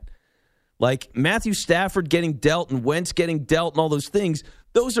acknowledge that. Like Matthew Stafford getting dealt and Wentz getting dealt and all those things,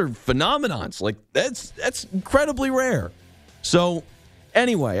 those are phenomenons. Like, that's incredibly rare. So,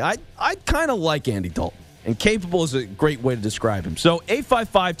 anyway, I kind of like Andy Dalton, and capable is a great way to describe him. So,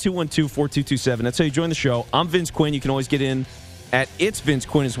 855-212-4227. That's how you join the show. I'm Vince Quinn. You can always get in at It's Vince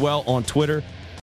Quinn as well on Twitter.